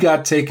if you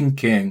got Taken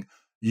King,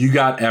 you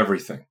got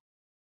everything.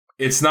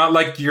 It's not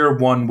like year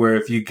one where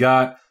if you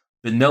got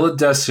vanilla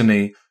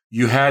Destiny,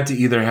 you had to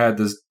either have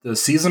the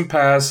season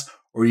pass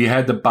or you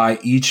had to buy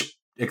each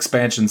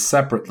expansion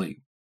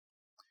separately,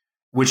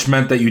 which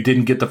meant that you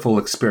didn't get the full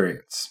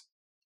experience.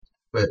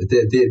 But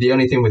the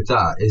only thing with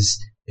that is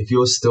if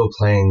you're still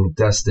playing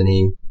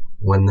Destiny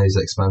when those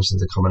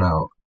expansions are coming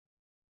out,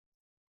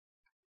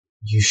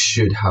 you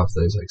should have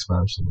those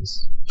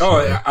expansions.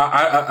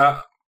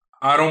 I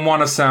don't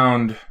want to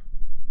sound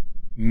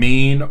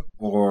mean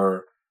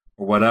or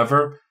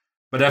whatever,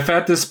 but if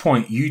at this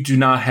point you do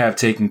not have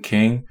Taken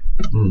King,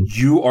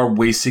 you are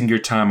wasting your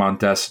time on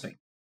Destiny.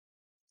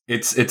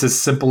 It's as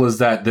simple as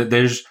that.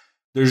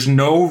 There's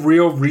no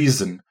real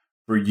reason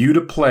for you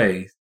to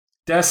play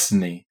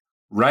Destiny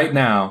right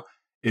now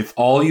if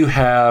all you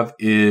have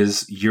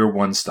is year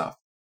one stuff.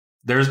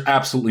 There's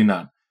absolutely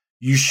none.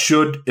 You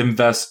should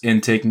invest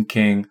in Taken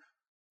King,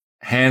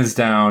 hands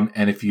down,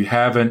 and if you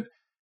haven't,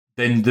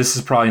 then this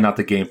is probably not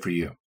the game for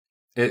you.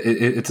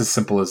 It's as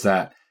simple as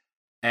that.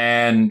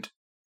 And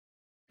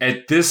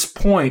at this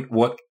point,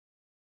 what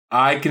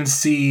I can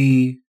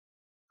see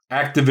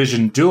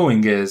Activision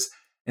doing is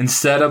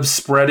instead of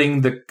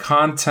spreading the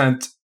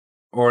content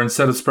or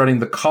instead of spreading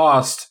the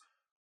cost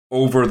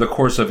over the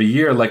course of a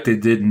year like they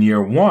did in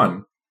year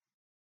one,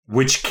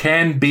 which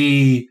can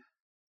be,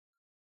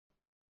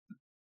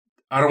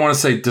 I don't want to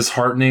say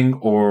disheartening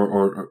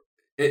or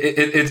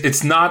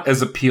it's not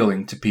as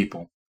appealing to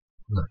people.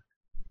 No.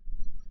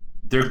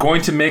 They're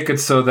going to make it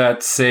so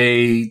that,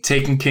 say,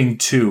 Taken King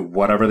 2,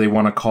 whatever they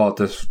want to call it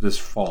this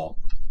fall.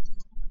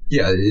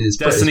 Yeah,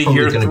 Destiny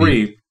Year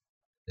 3.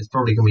 It's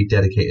probably going to be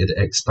dedicated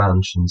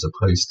expansions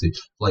opposed to,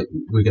 like,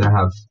 we're going to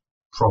have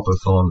proper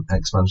fun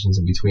expansions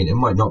in between. It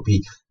might not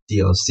be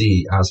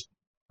DLC as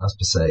per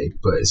se,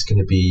 but it's going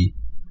to be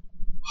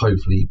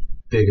hopefully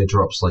bigger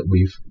drops like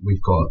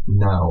we've got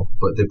now,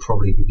 but they're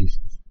probably going to be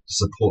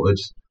supported,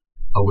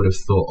 I would have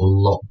thought, a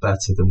lot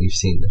better than we've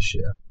seen this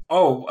year.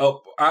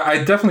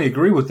 I definitely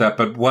agree with that,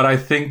 but what I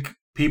think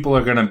people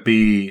are going to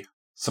be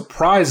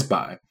surprised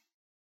by,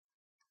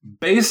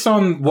 based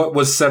on what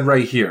was said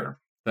right here,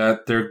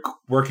 that they're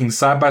working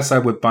side by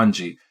side with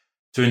Bungie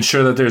to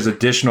ensure that there's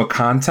additional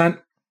content,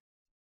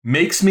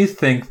 makes me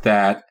think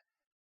that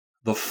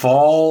the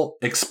fall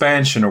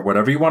expansion, or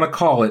whatever you want to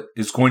call it,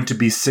 is going to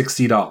be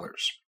 $60.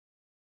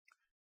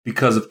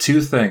 Because of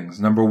two things.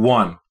 Number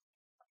one,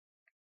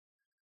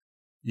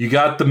 you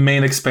got the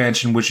main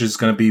expansion, which is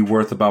going to be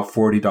worth about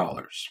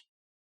 $40.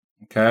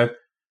 Okay?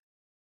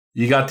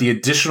 You got the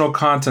additional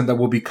content that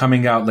will be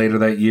coming out later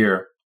that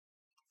year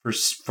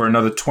for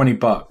another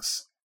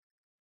 $20.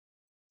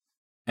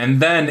 And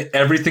then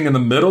everything in the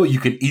middle, you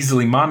can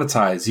easily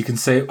monetize. You can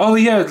say, oh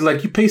yeah,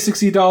 like you pay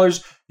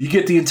 $60, you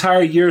get the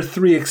entire year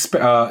 3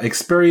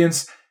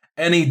 experience,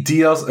 any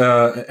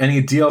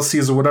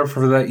DLCs or whatever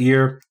for that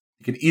year.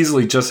 You can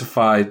easily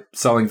justify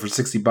selling for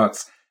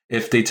 $60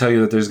 if they tell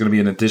you that there's going to be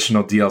an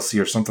additional DLC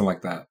or something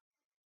like that.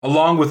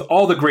 Along with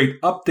all the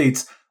great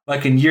updates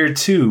like in year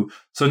 2.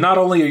 So not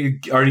only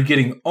are you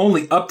getting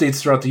only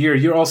updates throughout the year,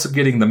 you're also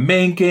getting the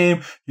main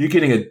game, you're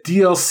getting a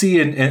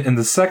DLC in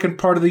the second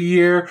part of the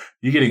year,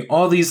 you're getting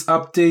all these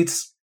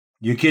updates,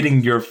 you're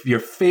getting your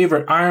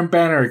favorite Iron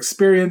Banner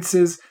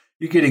experiences,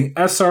 you're getting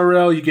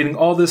SRL, you're getting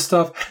all this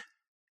stuff.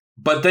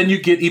 But then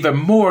you get even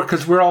more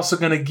because we're also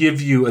going to give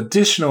you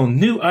additional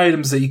new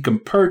items that you can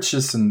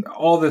purchase and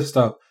all this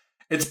stuff.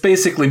 It's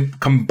basically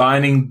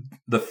combining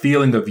the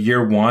feeling of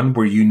year 1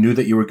 where you knew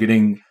that you were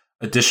getting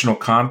additional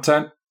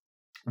content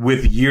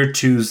with year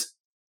 2's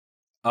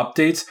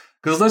updates.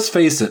 Because let's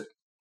face it,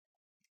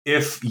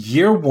 if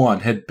year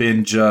 1 had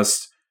been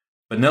just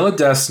vanilla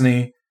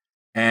Destiny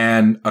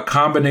and a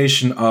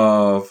combination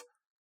of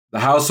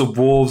the House of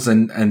Wolves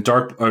and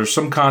Dark, or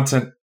some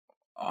content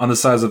on the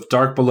size of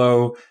Dark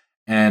Below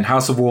and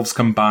House of Wolves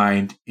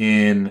combined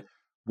in,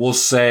 we'll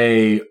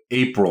say,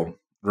 April,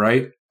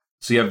 right?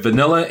 So you have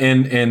vanilla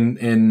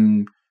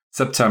in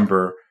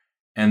September,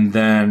 and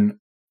then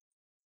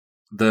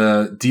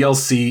the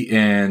DLC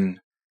in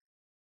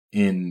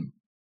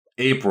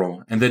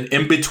April, and then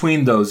in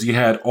between those, you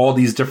had all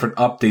these different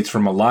updates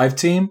from a live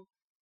team,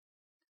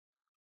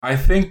 I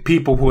think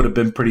people would have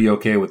been pretty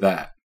okay with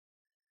that.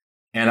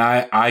 And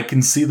I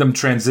can see them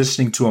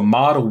transitioning to a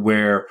model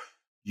where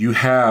you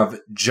have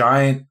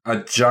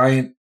a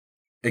giant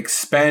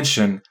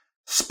expansion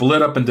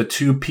split up into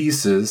two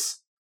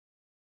pieces.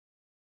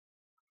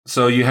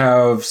 So you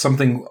have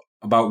something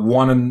about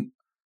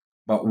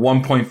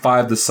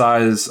 1.5 the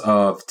size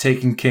of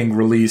Taken King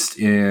released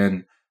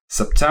in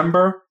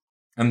September,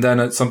 and then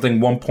it's something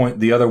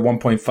the other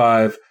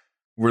 1.5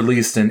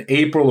 released in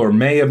April or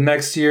May of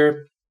next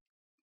year.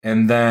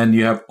 And then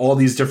you have all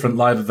these different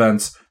live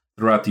events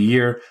throughout the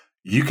year.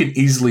 You can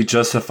easily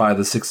justify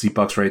the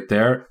 $60 right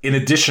there. In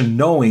addition,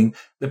 knowing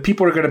that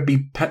people are going to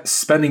be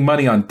spending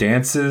money on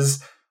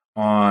dances,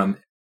 on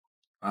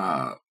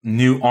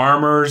new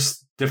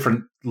armors,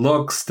 different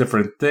looks,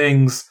 different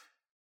things.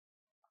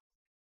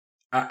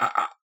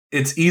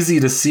 It's easy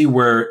to see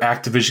where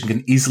Activision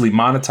can easily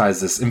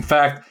monetize this. In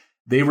fact,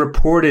 they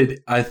reported,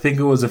 I think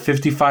it was a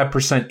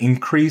 55%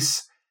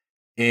 increase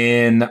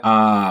in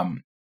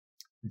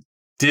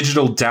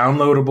digital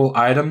downloadable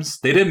items.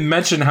 They didn't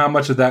mention how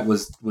much of that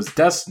was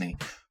Destiny.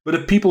 But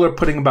if people are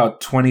putting about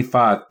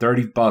 $25,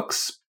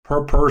 $30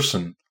 per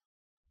person,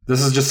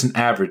 this is just an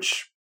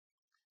average,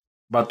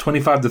 about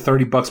 $25 to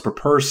 $30 per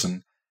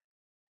person,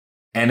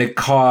 and it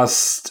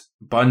cost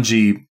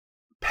Bungie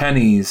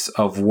pennies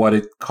of what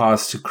it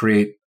costs to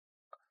create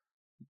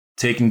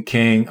Taken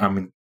King. I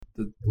mean,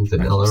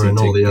 Vanilla and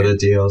all the other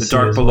DLC. The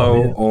Dark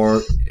Below,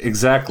 or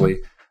exactly.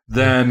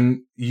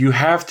 Then you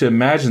have to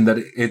imagine that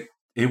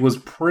it was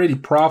pretty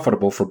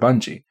profitable for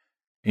Bungie.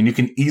 And you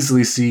can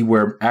easily see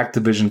where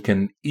Activision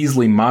can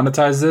easily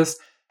monetize this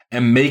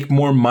and make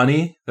more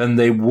money than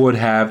they would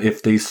have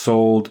if they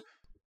sold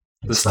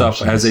the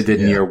stuff as they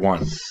did in year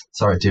one.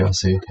 Sorry,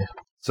 DLC. Yeah.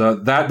 So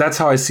that's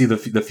how I see the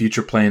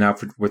future playing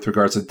out with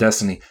regards to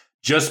Destiny,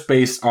 just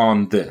based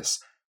on this.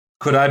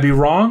 Could I be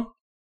wrong?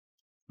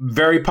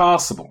 Very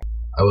possible.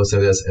 I will say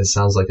this, it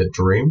sounds like a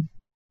dream.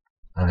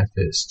 And if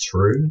it's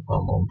true,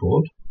 I'm on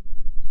board.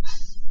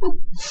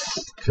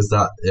 Because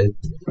if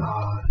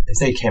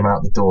they came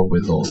out the door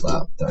with all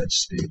that would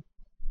just be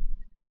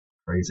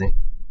crazy.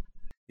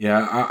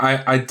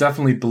 Yeah, I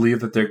definitely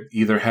believe that they're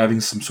either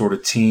having some sort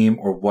of team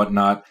or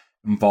whatnot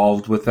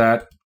involved with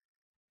that,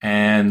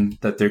 and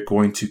that they're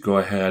going to go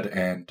ahead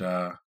and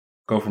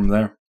go from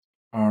there.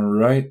 All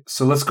right,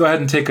 so let's go ahead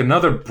and take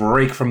another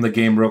break from the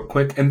game real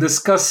quick and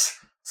discuss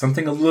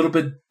something a little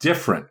bit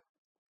different.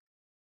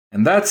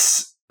 And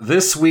that's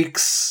this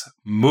week's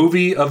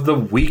Movie of the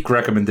Week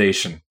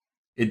recommendation.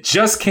 It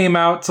just came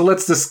out, so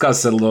let's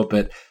discuss it a little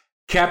bit.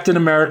 Captain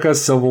America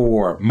Civil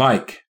War.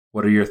 Mike,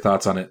 what are your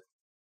thoughts on it?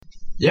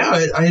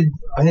 Yeah, I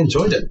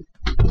enjoyed it.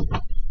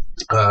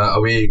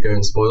 Are we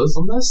going spoilers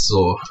on this,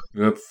 or?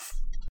 Yep.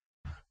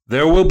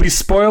 There will be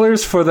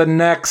spoilers for the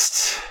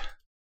next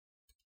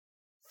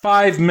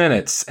 5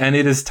 minutes, and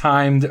it is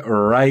timed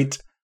right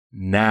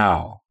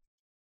now.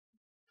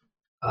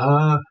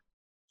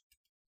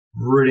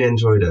 Really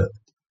enjoyed it.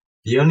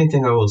 The only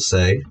thing I will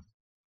say,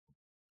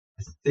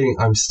 I think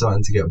I'm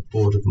starting to get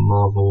bored of the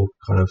Marvel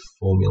kind of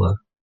formula.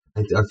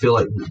 I feel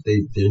like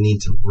they need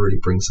to really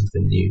bring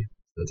something new to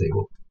the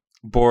table.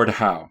 Bored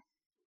how?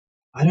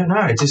 I don't know.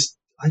 I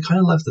kind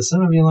of left the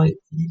cinema being like,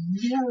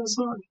 yeah, it was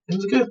alright. It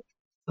was good.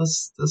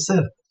 That's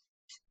it.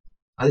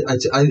 I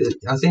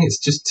think it's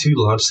just too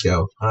large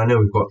scale. And I know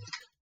we've got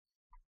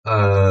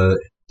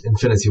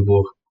Infinity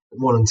War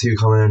 1 and 2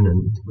 coming,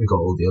 and we got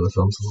all the other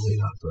films on the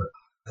lead up, but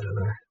I don't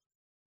know.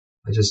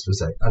 I just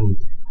was like, and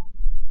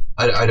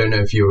I don't know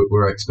if you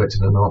were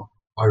expecting or not.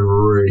 I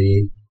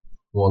really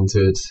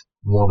wanted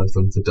one of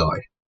them to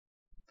die.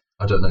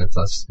 I don't know if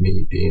that's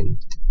me being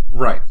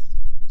right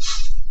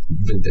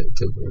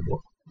vindictive or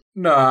what.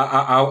 No,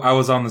 I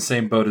was on the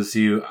same boat as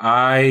you.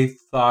 I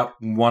thought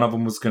one of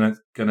them was gonna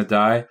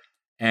die,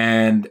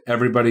 and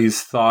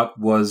everybody's thought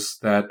was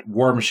that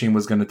War Machine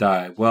was gonna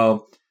die.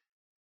 Well,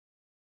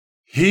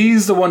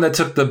 he's the one that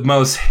took the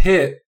most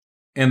hit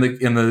in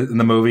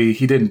the movie.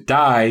 He didn't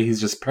die;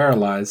 he's just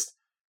paralyzed.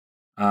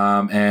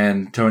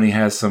 And Tony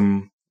has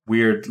some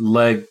weird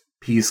leg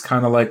piece,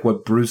 kind of like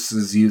what Bruce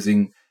is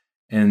using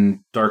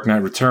in Dark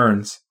Knight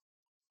Returns.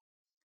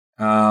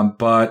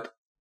 But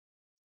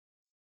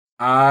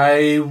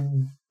I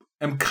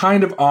am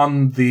kind of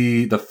on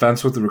the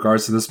fence with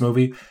regards to this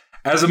movie.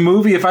 As a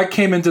movie, if I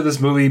came into this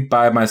movie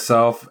by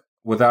myself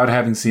without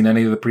having seen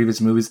any of the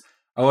previous movies,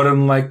 I would have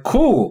been like,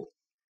 cool.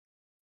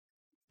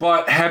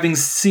 But having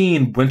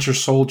seen Winter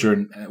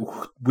Soldier,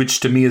 which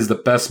to me is the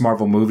best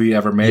Marvel movie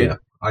ever made. Yeah,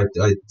 I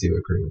do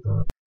agree with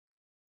that.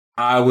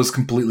 I was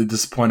completely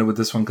disappointed with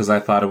this one because I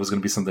thought it was going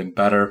to be something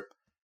better,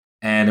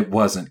 and it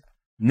wasn't.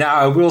 Now,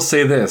 I will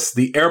say this.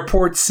 The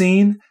airport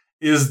scene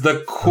is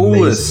the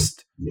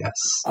coolest,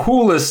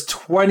 coolest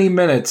 20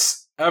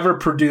 minutes ever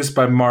produced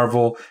by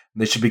Marvel.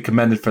 And they should be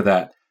commended for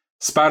that.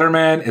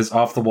 Spider-Man is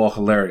off the wall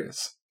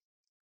hilarious.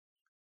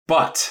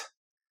 But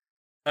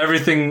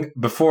everything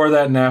before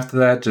that and after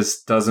that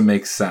just doesn't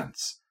make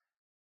sense.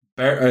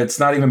 It's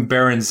not even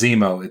Baron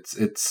Zemo.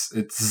 It's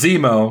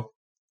Zemo,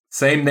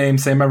 same name,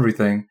 same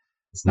everything.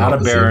 It's not a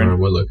the Baron Zemo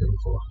we're looking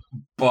for.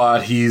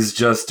 But he's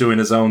just doing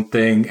his own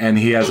thing, and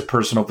he has a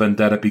personal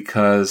vendetta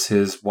because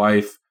his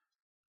wife,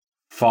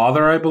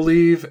 father, I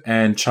believe,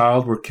 and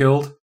child were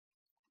killed.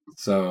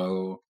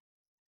 So,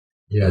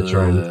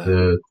 trying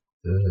to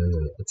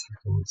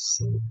attack on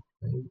something.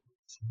 I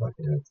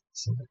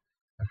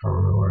can't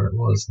remember where it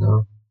was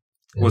now.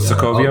 Was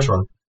Sokovia?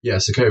 Ultron. Yeah,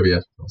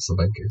 Sokovia.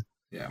 Sokovia.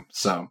 Yeah.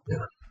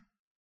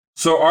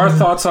 So our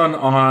thoughts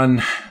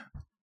on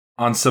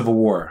Civil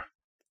War.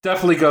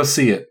 Definitely go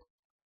see it.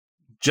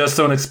 Just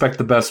don't expect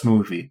the best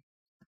movie.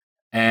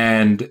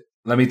 And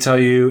let me tell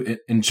you,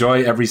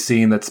 enjoy every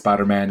scene that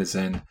Spider-Man is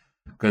in,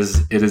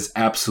 because it is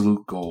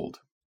absolute gold.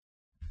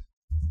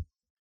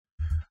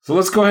 So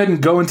let's go ahead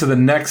and go into the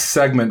next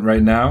segment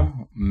right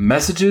now.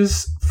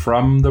 Messages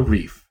from the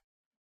Reef.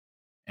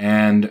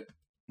 And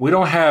we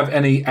don't have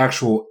any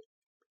actual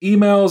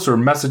emails or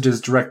messages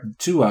directed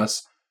to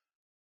us,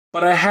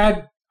 but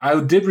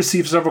I did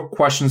receive several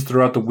questions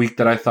throughout the week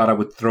that I thought I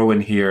would throw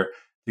in here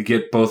to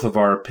get both of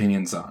our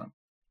opinions on.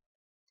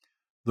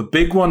 The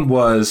big one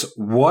was,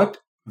 what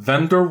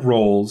vendor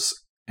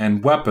roles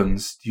and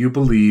weapons do you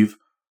believe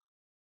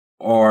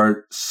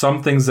are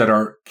some things that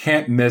are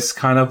can't miss,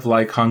 kind of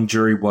like Hung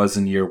Jury was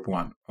in year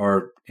one,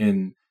 or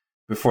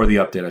before the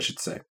update, I should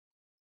say.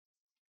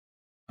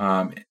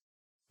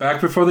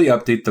 Back before the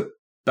update, the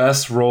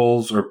best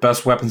roles or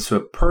best weapons to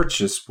have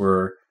purchased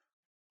were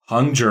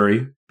Hung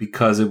Jury,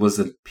 because it was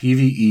a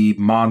PvE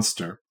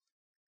monster,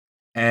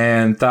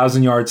 and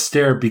 1,000-Yard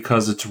Stare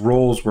because its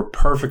roles were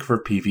perfect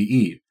for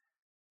PvE.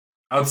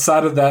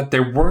 Outside of that,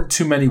 there weren't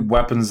too many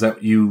weapons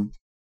that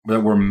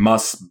were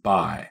must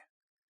buy.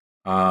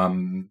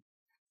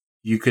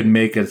 You could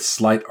make a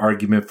slight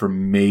argument for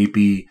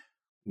maybe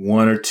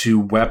one or two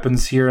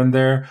weapons here and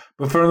there,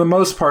 but for the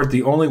most part,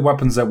 the only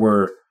weapons that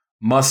were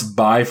must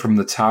buy from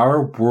the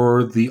tower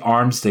were the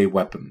Arms Day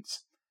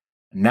weapons.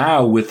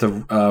 Now, with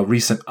the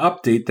recent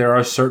update, there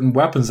are certain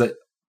weapons that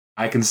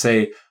I can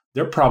say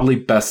they're probably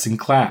best in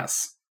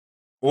class,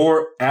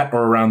 or at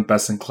or around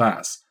best in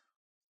class.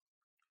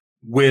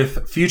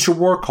 With Future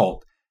War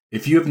Cult,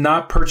 if you have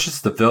not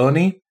purchased the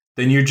Villainy,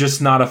 then you're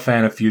just not a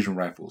fan of fusion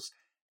rifles.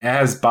 It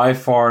has by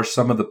far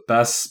some of the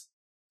best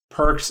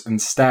perks and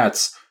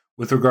stats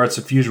with regards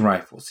to fusion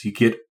rifles. You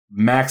get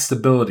max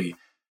stability.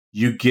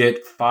 You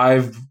get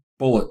 5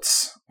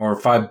 bullets or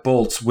 5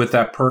 bolts with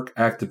that perk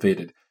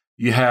activated.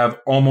 You have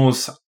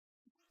almost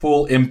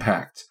full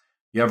impact.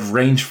 You have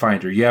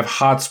rangefinder. You have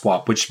hot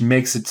swap, which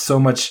makes it so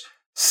much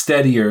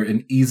steadier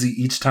and easy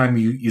each time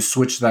you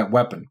switch that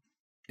weapon.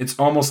 It's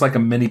almost like a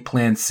mini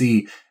Plan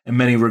C in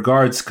many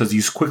regards, because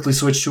you quickly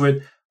switch to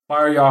it,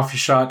 fire off your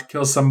shot,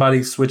 kill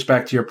somebody, switch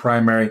back to your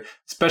primary,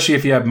 especially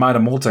if you have Mida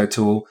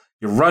Multi-Tool.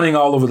 You're running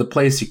all over the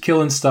place, you're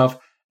killing stuff,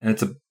 and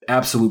it's an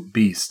absolute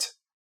beast.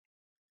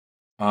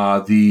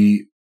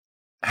 The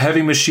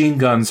heavy machine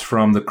guns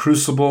from the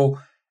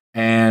Crucible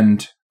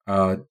and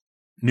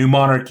New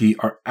Monarchy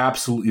are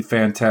absolutely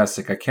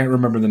fantastic. I can't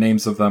remember the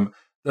names of them.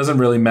 Doesn't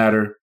really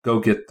matter. Go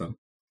get them.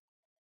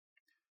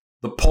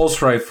 The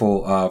pulse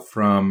rifle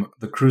from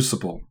the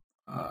Crucible,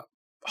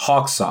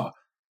 Hawksaw,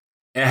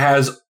 it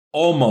has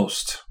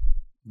almost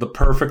the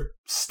perfect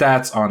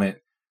stats on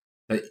it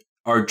that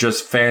are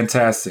just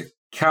fantastic.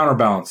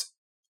 Counterbalance.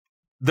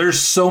 There's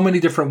so many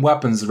different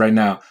weapons right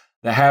now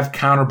that have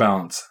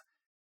counterbalance.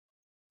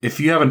 If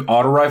you have an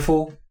auto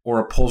rifle or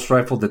a pulse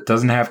rifle that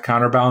doesn't have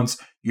counterbalance,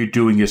 you're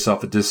doing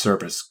yourself a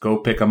disservice. Go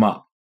pick them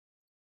up.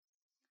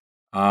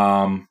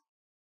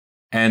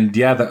 And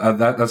yeah,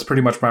 that's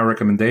pretty much my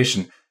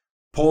recommendation.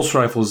 Pulse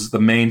rifles is the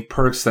main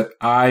perks that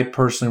I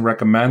personally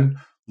recommend.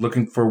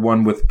 Looking for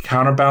one with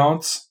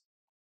counterbalance.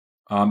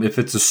 If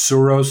it's a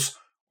Suros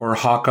or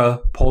Haka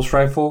pulse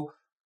rifle,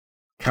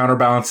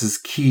 counterbalance is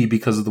key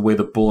because of the way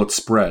the bullets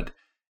spread.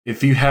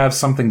 If you have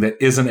something that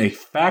isn't a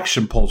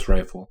faction pulse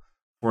rifle,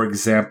 for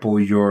example,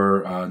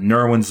 your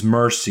Nerwin's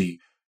Mercy,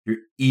 your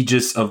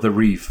Aegis of the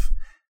Reef,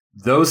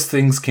 those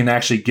things can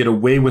actually get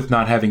away with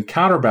not having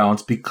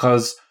counterbalance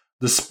because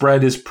the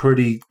spread is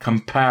pretty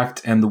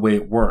compact and the way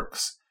it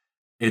works.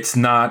 It's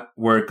not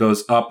where it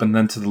goes up and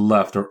then to the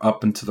left or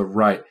up and to the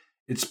right.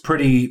 It's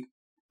pretty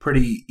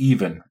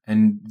even,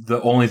 and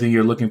the only thing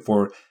you're looking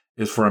for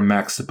is for a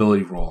max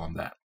stability roll on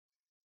that.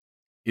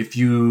 If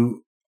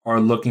you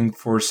are looking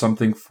for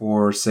something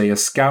for, say, a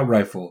scout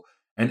rifle,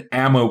 an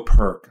ammo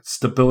perk,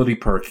 stability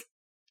perk,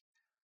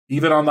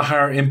 even on the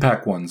higher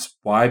impact ones.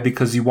 Why?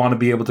 Because you want to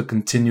be able to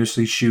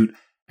continuously shoot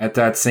at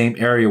that same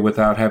area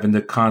without having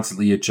to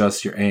constantly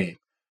adjust your aim.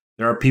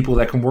 There are people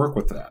that can work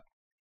with that.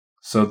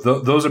 So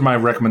those are my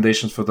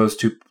recommendations for those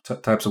two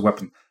types of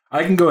weapons.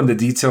 I can go into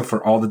detail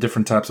for all the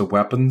different types of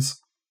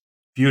weapons.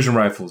 Fusion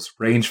rifles,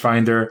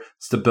 rangefinder,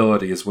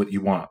 stability is what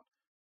you want.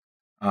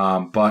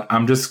 But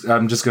I'm just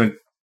going to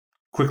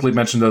quickly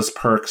mention those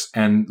perks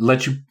and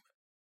let you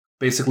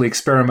basically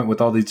experiment with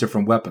all these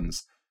different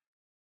weapons.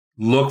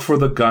 Look for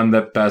the gun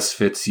that best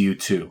fits you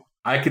too.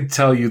 I could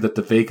tell you that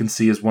the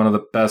Vacancy is one of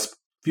the best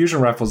fusion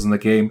rifles in the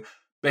game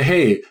But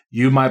hey,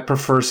 you might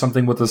prefer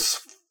something with a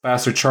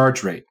faster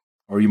charge rate,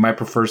 or you might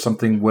prefer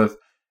something with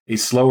a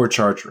slower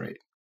charge rate.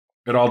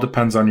 It all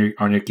depends on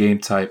your game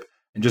type,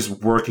 and just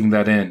working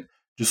that in.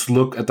 Just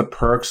look at the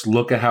perks,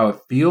 look at how it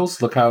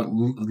feels, look how it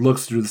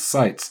looks through the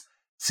sights,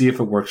 see if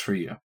it works for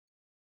you.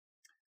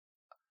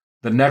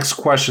 The next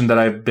question that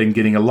I've been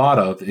getting a lot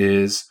of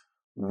is,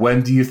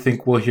 when do you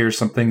think we'll hear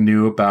something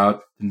new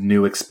about the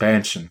new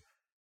expansion?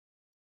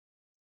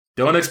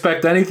 Don't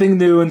expect anything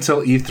new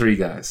until E3,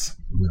 guys.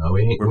 No,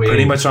 we're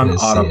pretty much on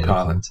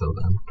autopilot until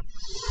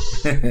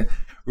then.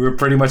 We're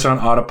pretty much on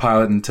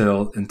autopilot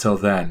until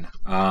then.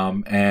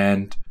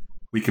 And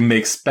we can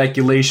make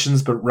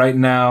speculations, but right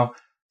now,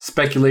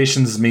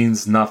 speculations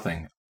means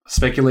nothing.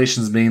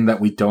 Speculations mean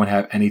that we don't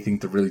have anything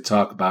to really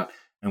talk about,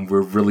 and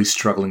we're really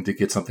struggling to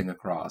get something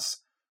across.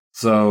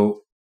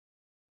 So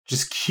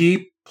just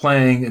keep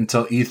playing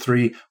until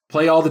E3.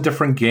 Play all the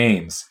different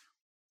games.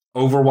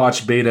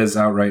 Overwatch beta is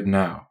out right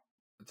now.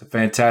 It's a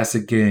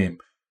fantastic game.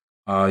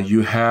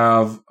 You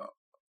have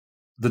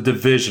The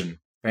Division.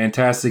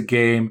 Fantastic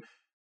game.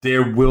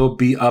 There will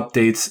be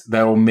updates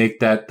that will make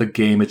that the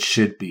game it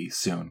should be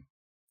soon.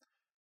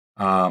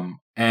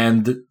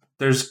 And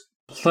there's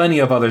plenty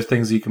of other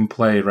things you can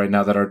play right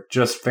now that are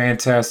just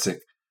fantastic.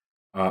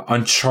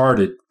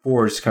 Uncharted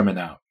 4 is coming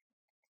out.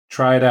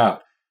 Try it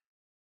out.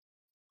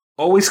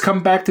 Always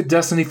come back to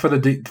Destiny for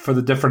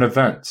the different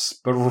events.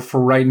 But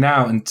for right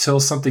now, until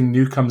something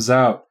new comes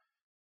out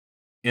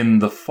in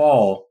the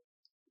fall,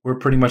 we're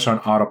pretty much on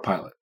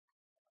autopilot.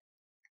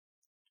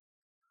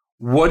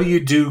 What do you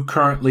do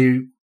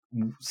currently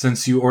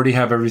since you already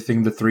have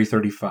everything to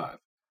 335?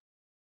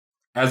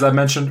 As I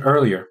mentioned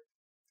earlier,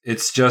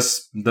 it's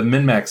just the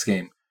min-max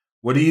game.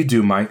 What do you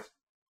do, Mike?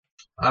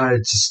 I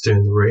just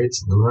doing the raids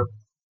and the map.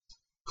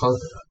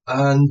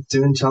 And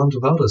doing Challenge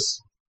of Elders.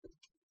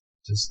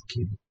 Just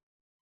keep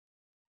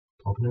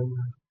popping in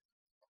there.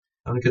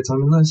 Having a good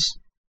time in this.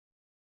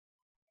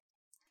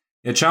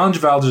 Yeah, Challenge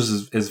of Elders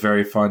is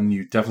very fun.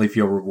 You definitely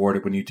feel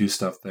rewarded when you do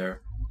stuff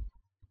there.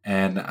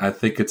 And I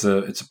think it's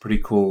a pretty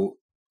cool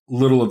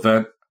little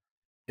event.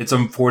 It's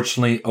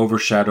unfortunately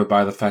overshadowed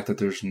by the fact that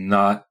there's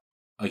not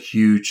a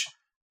huge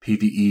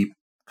PvE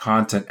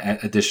content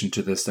addition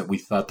to this that we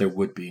thought there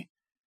would be,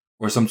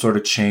 or some sort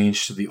of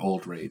change to the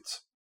old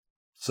raids.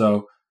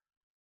 So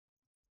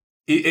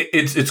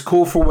it's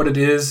cool for what it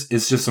is.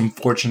 It's just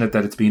unfortunate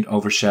that it's being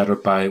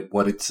overshadowed by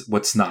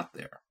what's not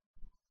there.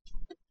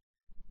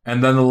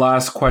 And then the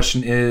last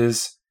question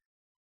is,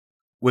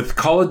 with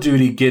Call of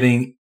Duty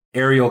getting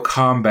aerial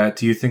combat,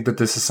 do you think that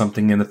this is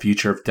something in the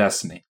future of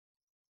Destiny?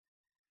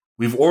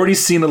 We've already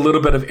seen a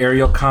little bit of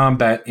aerial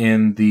combat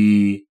in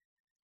the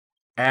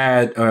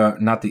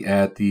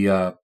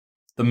the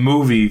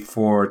movie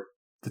for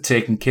The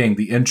Taken King,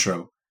 the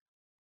intro.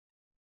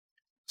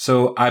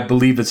 So I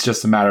believe it's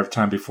just a matter of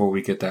time before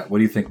we get that. What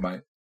do you think,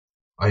 Mike?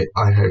 I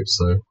hope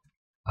so.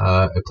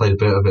 I played a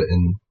bit of it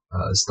in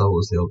Star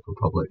Wars: The Old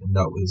Republic, and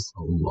that was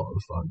a lot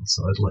of fun.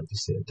 So I'd like to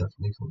see it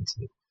definitely come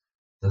to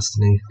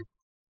Destiny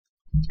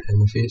in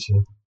the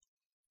future.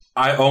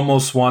 I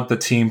almost want the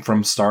team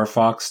from Star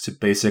Fox to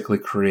basically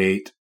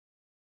create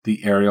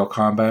the aerial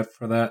combat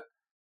for that.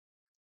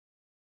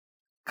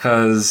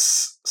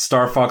 Because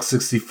Star Fox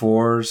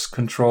 64's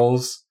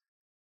controls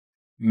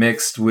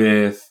mixed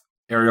with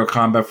aerial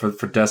combat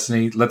for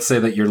Destiny, let's say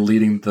that you're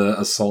leading the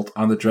assault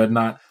on the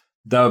Dreadnought,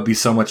 that would be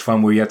so much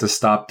fun where you have to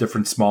stop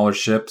different smaller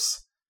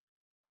ships.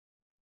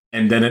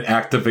 And then it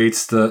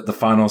activates the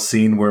final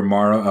scene where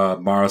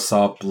Mara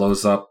Salt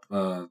blows up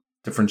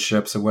different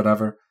ships or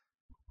whatever.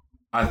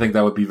 I think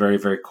that would be very,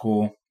 very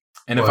cool.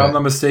 And if I'm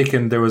not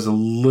mistaken, there was a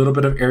little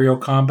bit of aerial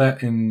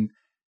combat in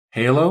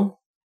Halo.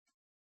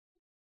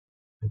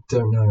 I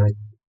don't know. I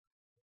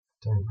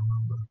don't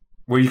remember.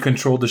 Where you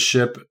control the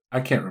ship.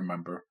 I can't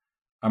remember.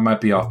 I might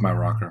be off my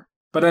rocker.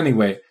 But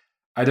anyway,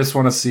 I just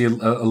want to see a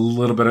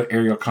little bit of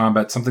aerial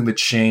combat, something that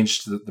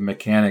changed the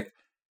mechanic.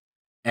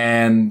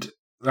 And,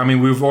 I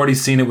mean, we've already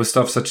seen it with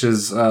stuff such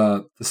as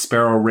the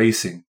Sparrow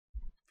Racing.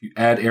 If you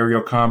add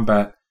aerial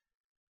combat,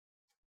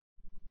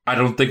 I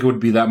don't think it would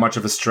be that much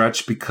of a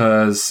stretch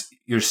because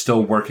you're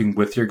still working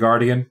with your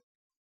Guardian.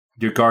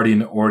 Your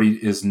Guardian already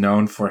is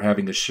known for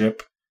having a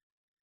ship.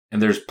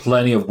 And there's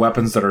plenty of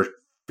weapons that are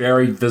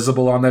very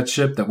visible on that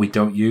ship that we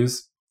don't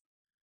use.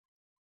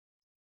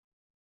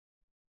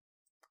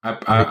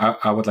 I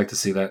would like to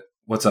see that.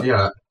 What's up?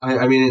 Yeah,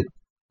 I mean,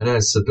 I know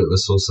it's a bit of a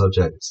sore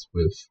subject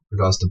with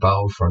regards to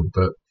Battlefront,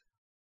 but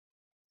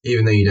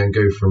even though you don't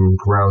go from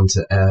ground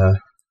to air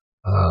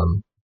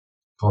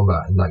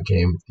combat in that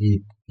game,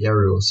 the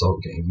aerial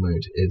assault game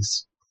mode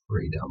is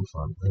pretty damn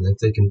fun. And if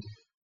they can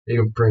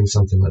bring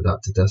something like that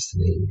to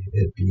Destiny,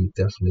 it'd be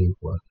definitely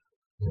worth.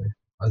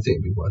 I think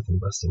it'd be worth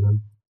investing in.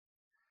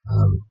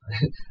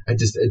 I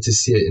just to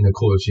see it in a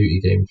Call of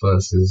Duty game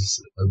first is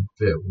a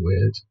bit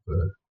weird,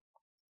 but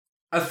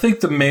I think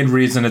the main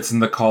reason it's in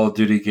the Call of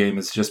Duty game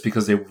is just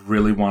because they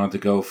really wanted to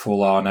go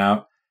full on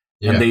out,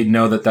 and they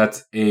know that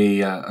that's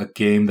a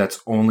game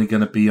that's only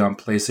going to be on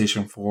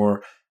PlayStation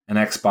 4 an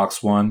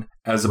Xbox One,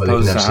 as Where they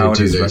opposed can to how it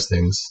actually is do those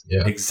things.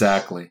 Yeah.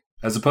 Exactly.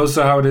 As opposed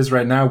to how it is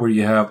right now, where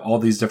you have all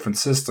these different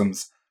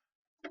systems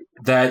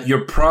that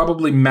you're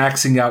probably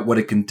maxing out what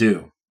it can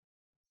do.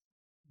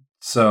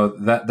 So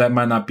that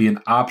might not be an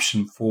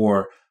option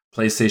for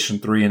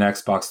PlayStation 3 and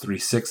Xbox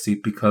 360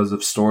 because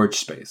of storage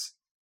space.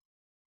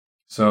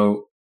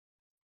 So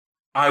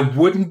I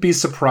wouldn't be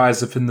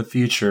surprised if in the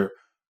future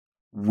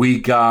we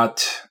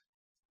got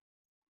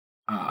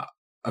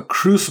a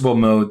Crucible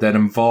mode that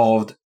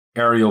involved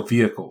aerial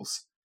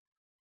vehicles,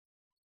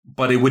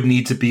 but it would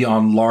need to be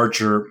on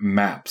larger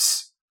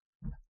maps.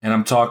 And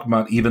I'm talking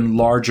about even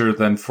larger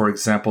than, for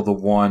example, the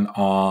one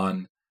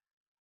on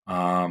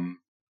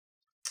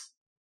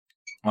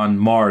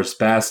Mars,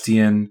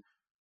 Bastion,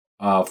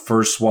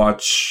 First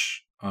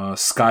Watch,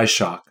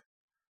 Skyshock.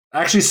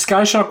 Actually,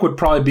 Skyshock would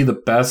probably be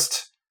the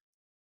best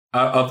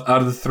out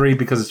of the three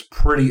because it's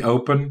pretty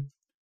open.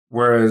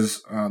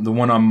 Whereas the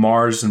one on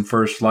Mars and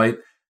First Light,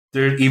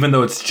 even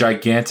though it's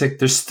gigantic,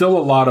 there's still a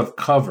lot of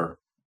cover.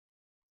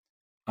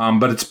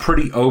 But it's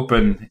pretty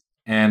open,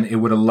 and it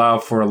would allow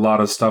for a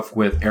lot of stuff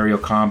with aerial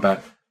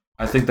combat.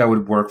 I think that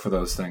would work for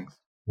those things.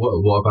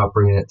 What about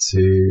bringing it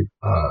to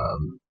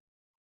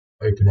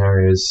open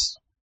areas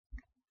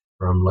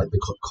from like the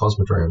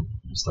Cosmodrome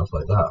and stuff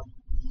like that?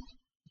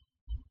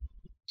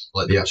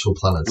 Like the actual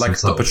planets. Like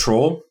themselves. the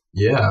patrol?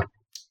 Yeah.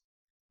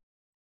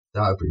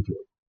 That would be good.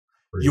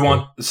 You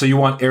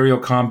want aerial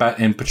combat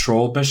in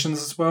patrol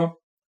missions as well?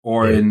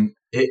 Or in...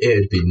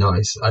 It'd be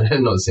nice.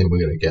 I'm not saying we're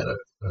going to get it,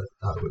 but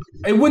that would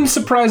be... It wouldn't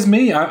surprise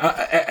me.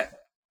 I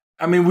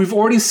mean, we've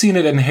already seen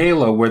it in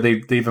Halo where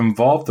they've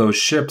involved those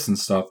ships and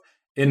stuff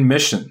in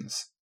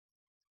missions.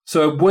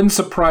 So it wouldn't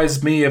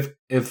surprise me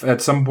if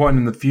at some point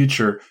in the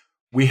future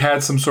we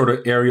had some sort of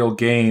aerial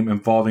game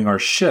involving our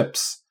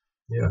ships.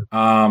 Yeah.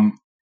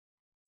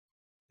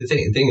 The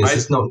thing is,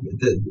 it's not...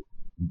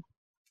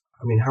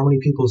 I mean, how many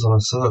people's on a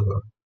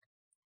server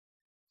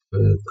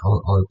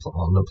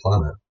on the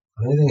planet?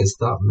 I don't think it's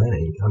that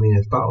many. I mean,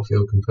 if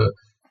Battlefield can put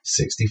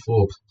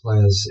 64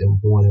 players in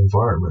one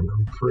environment,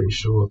 I'm pretty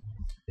sure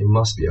it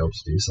must be able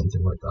to do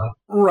something like that.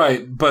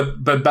 Right,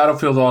 but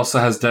Battlefield also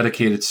has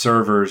dedicated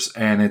servers,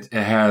 and it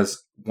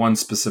has one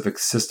specific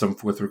system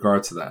with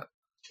regard to that.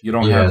 You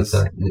don't have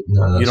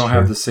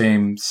the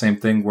same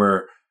thing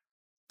where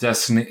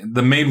Destiny.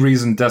 The main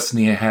reason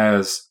Destiny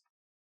has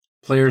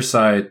player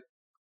side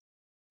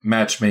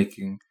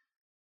matchmaking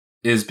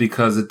is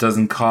because it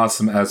doesn't cost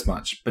them as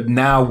much. But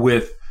now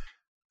with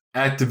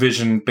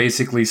Activision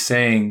basically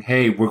saying,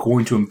 hey, we're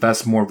going to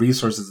invest more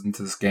resources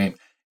into this game,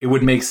 it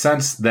would make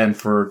sense then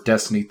for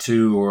Destiny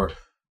 2 or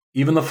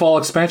even the fall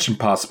expansion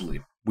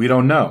possibly, we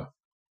don't know,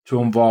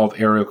 to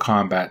involve aerial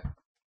combat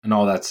and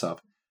all that stuff.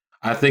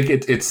 I think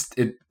it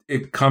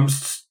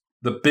comes,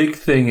 the big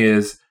thing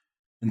is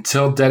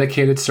until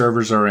dedicated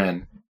servers are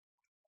in,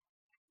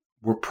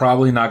 we're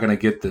probably not going to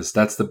get this.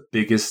 That's the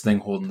biggest thing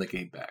holding the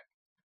game back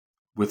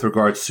with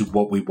regards to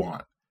what we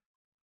want.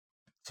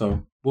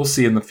 So we'll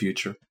see in the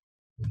future.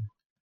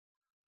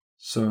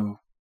 So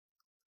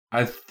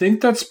I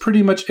think that's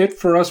pretty much it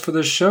for us for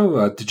this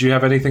show. Did you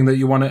have anything that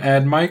you want to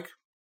add, Mike?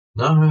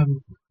 No, I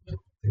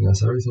think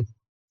that's everything.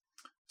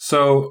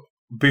 So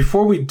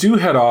before we do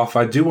head off,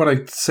 I do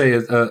want to say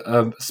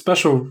a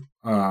special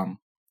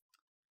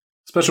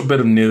bit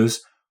of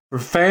news. For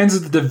fans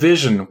of The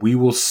Division, we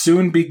will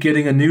soon be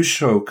getting a new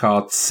show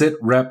called Sit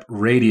Rep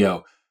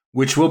Radio,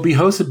 which will be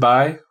hosted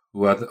by,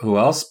 who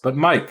else but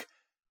Mike,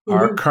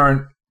 our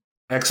current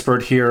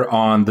expert here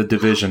on The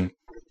Division.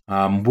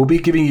 We'll be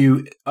giving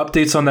you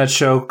updates on that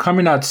show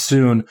coming out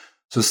soon,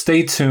 so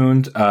stay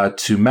tuned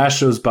to mash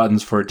those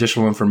buttons for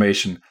additional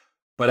information.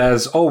 But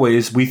as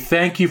always, we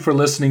thank you for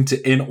listening to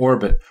In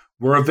Orbit.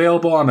 We're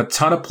available on a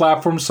ton of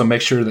platforms, so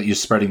make sure that you're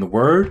spreading the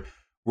word.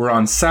 We're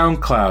on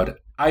SoundCloud,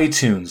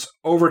 iTunes,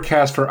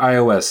 Overcast for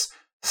iOS,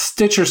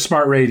 Stitcher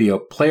Smart Radio,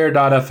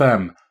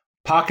 Player.fm,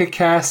 Pocket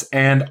Cast,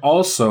 and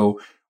also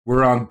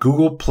we're on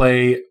Google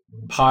Play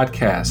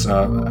Podcasts.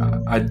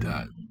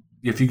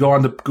 If you go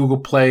on to Google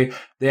Play,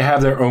 they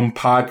have their own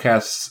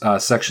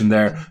podcast section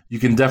there. You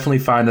can definitely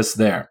find us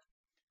there.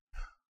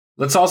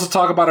 Let's also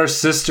talk about our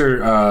sister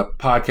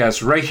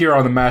podcast right here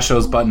on the Mash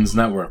Those Buttons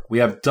Network. We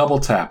have Double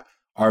Tap,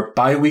 our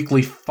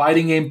bi-weekly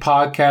fighting game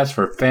podcast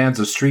for fans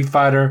of Street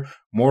Fighter,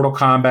 Mortal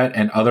Kombat,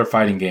 and other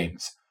fighting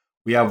games.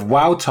 We have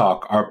WoW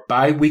Talk, our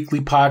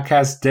bi-weekly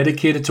podcast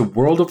dedicated to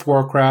World of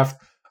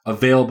Warcraft,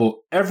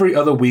 available every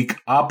other week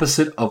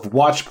opposite of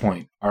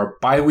Watchpoint, our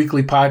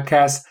bi-weekly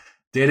podcast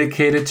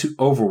dedicated to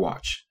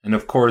Overwatch. And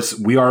of course,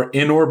 we are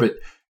In Orbit,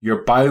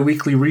 your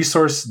bi-weekly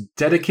resource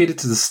dedicated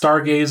to the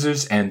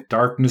Stargazers and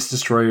Darkness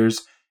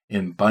Destroyers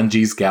in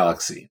Bungie's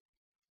galaxy.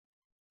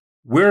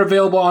 We're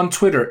available on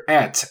Twitter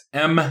at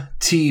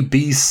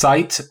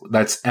MTBSite.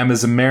 That's M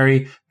as in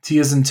Mary, T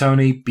as in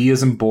Tony, B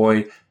as in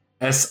boy,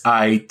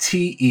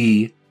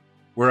 SITE.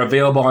 We're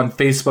available on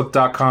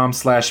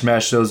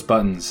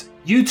Facebook.com/mashthosebuttons,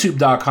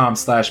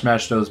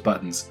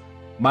 YouTube.com/mashthosebuttons.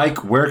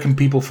 Mike, where can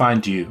people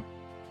find you?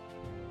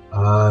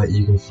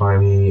 You can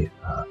find me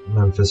at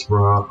Memphis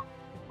Raw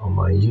on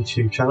my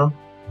YouTube channel.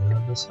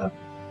 That's it.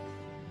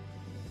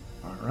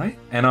 All right.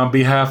 And on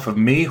behalf of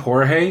me,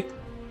 Jorge,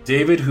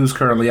 David, who's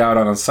currently out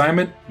on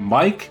assignment,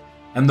 Mike,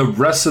 and the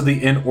rest of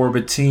the In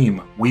Orbit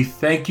team, we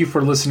thank you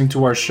for listening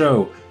to our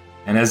show.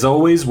 And as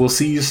always, we'll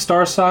see you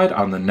Starside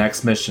on the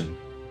next mission.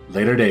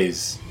 Later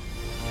days.